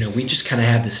that we just kind of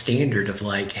have the standard of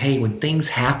like, hey, when things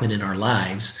happen in our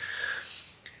lives,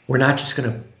 we're not just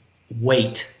going to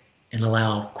wait and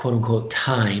allow quote unquote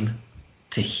time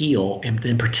to heal and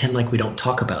then pretend like we don't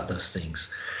talk about those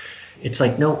things. It's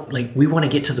like, no, like we want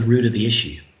to get to the root of the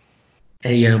issue.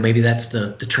 And maybe that's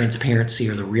the transparency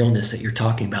or the realness that you're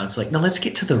talking about. It's like, no, let's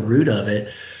get to the root of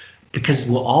it, because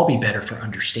we'll all be better for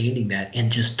understanding that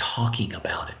and just talking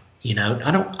about it.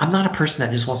 I'm not a person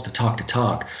that just wants to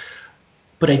talk,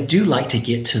 but I do like to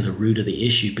get to the root of the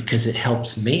issue because it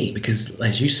helps me. Because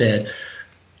as you said,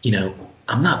 we're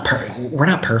not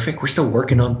perfect. We're still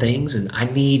working on things, and I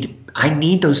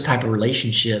need those type of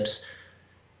relationships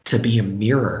to be a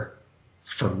mirror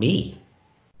for me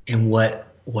and what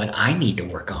I need to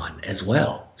work on as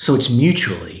well. So it's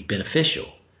mutually beneficial.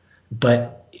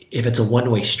 But if it's a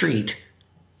one-way street,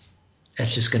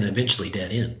 that's just going to eventually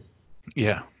dead end.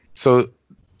 Yeah. So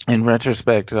in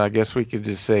retrospect, I guess we could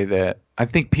just say that I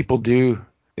think people do.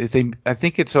 I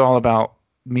think it's all about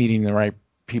meeting the right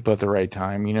people at the right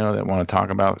time, that want to talk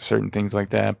about certain things like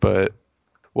that. But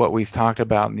what we've talked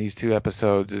about in these two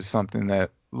episodes is something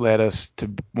that led us to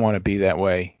want to be that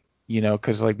way,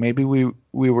 because like maybe we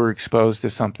were exposed to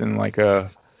something like a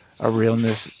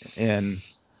realness and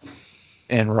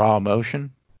raw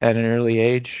emotion at an early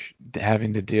age,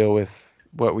 having to deal with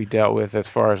what we dealt with as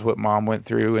far as what mom went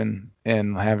through,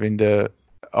 and having to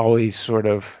always sort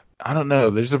of, I don't know,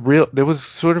 there was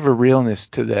sort of a realness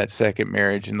to that second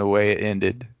marriage and the way it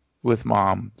ended with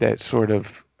mom that sort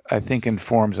of, I think,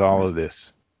 informs all of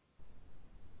this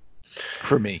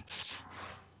for me.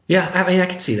 Yeah, I mean, I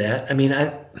can see that. I mean,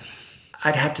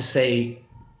 I'd have to say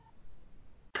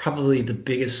probably the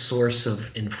biggest source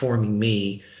of informing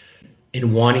me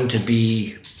in wanting to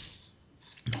be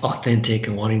authentic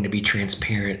and wanting to be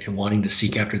transparent and wanting to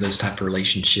seek after those type of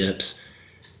relationships,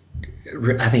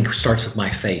 I think starts with my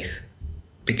faith,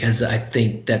 because I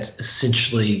think that's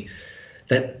essentially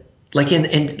that, like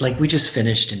like we just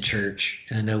finished in church,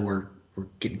 and I know we're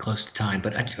getting close to time,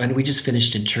 but we just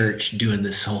finished in church doing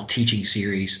this whole teaching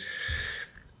series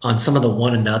on some of the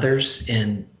one another's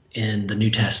in the New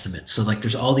Testament. So like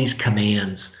there's all these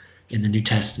commands in the New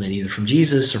Testament, either from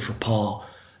Jesus or from Paul,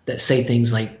 that say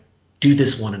things like, do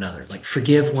this one another, like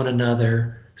forgive one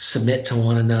another, submit to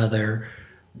one another,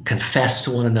 confess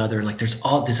to one another. Like there's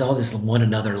all this one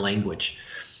another language.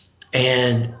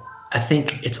 And I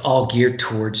think it's all geared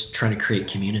towards trying to create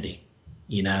community,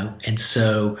 And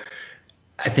so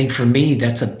I think for me,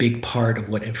 that's a big part of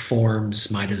what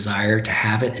informs my desire to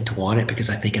have it and to want it,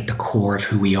 because I think at the core of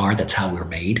who we are, that's how we're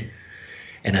made.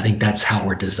 And I think that's how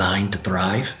we're designed to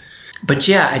thrive. But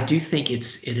yeah, I do think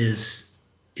it's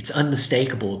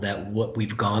unmistakable that what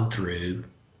we've gone through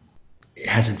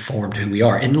has informed who we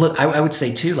are. And look, I would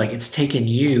say too, like it's taken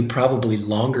you probably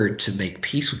longer to make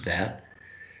peace with that,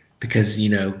 because,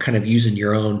 kind of using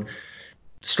your own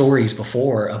stories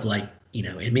before of like,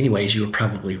 in many ways you were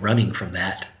probably running from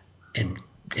that and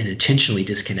intentionally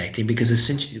disconnecting, because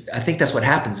essentially I think that's what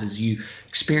happens is you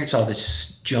experience all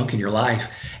this junk in your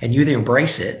life and you either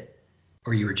embrace it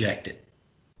or you reject it.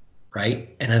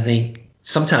 Right. And I think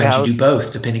sometimes Yeah, you do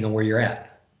both depending on where you're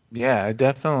at. I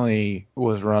definitely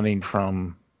was running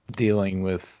from dealing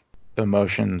with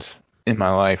emotions in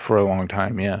my life for a long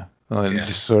time. Yeah. And Yeah.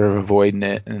 just sort of avoiding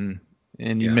it. And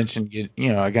you Yeah. mentioned,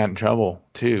 I got in trouble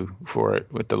too for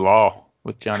it with the law,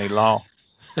 with Johnny Law.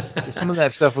 Some of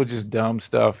that stuff was just dumb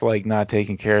stuff, like not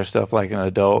taking care of stuff like an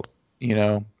adult, you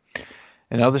know.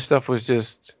 And other stuff was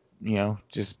just,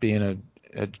 just being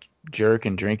a jerk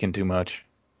and drinking too much,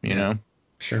 you Yeah. know.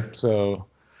 Sure. So,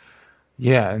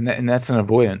 yeah, and that's an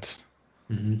avoidance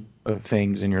Hmm. of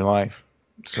things in your life.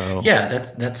 So, Yeah.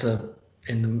 That's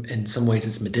in some ways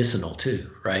it's medicinal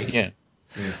too. Right. yeah.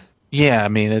 Yeah. Yeah, I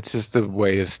mean, it's just a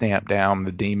way to stamp down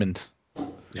the demons,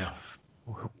 Yeah.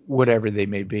 whatever they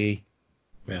may be.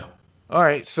 Yeah. All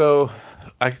right, so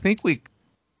I think we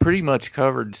pretty much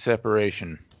covered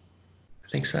separation. I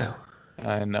think so.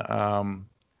 And I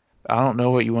don't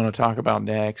know what you want to talk about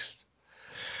next.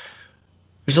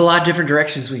 There's a lot of different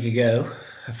directions we could go.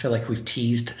 I feel like we've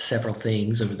teased several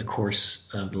things over the course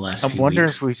of the last I few wonder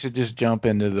weeks. if we should just jump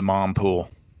into the mom pool.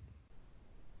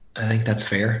 I think that's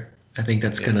fair. I think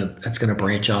that's Yeah. gonna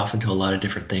branch off into a lot of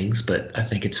different things, but I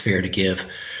think it's fair to give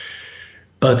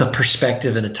both a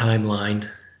perspective and a timeline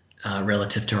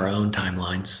relative to our own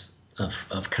timelines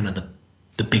of kind of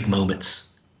the big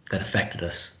moments that affected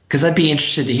us. Because I'd be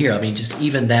interested to hear. I mean, just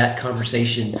even that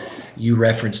conversation you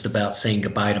referenced about saying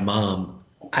goodbye to mom,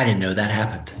 I didn't know that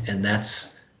happened, and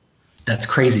that's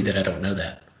crazy that I don't know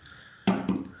that.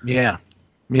 Yeah.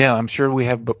 Yeah, I'm sure we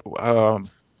have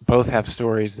both have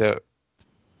stories that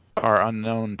are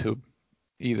unknown to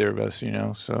either of us,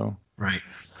 so. Right.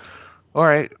 All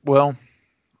right. Well,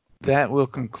 that will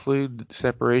conclude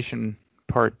separation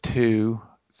part 2.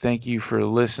 Thank you for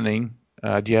listening.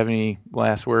 Do you have any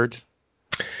last words?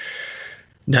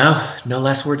 No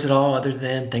last words at all other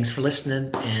than thanks for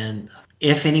listening. And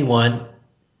if anyone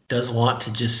does want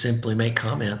to just simply make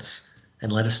comments and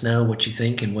let us know what you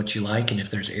think and what you like, and if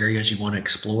there's areas you want to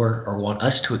explore or want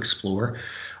us to explore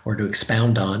or to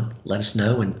expound on, let us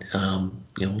know, and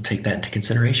we'll take that into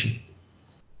consideration.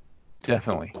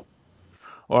 Definitely.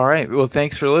 All right. Well,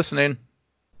 thanks for listening.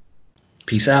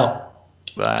 Peace out.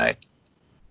 Bye.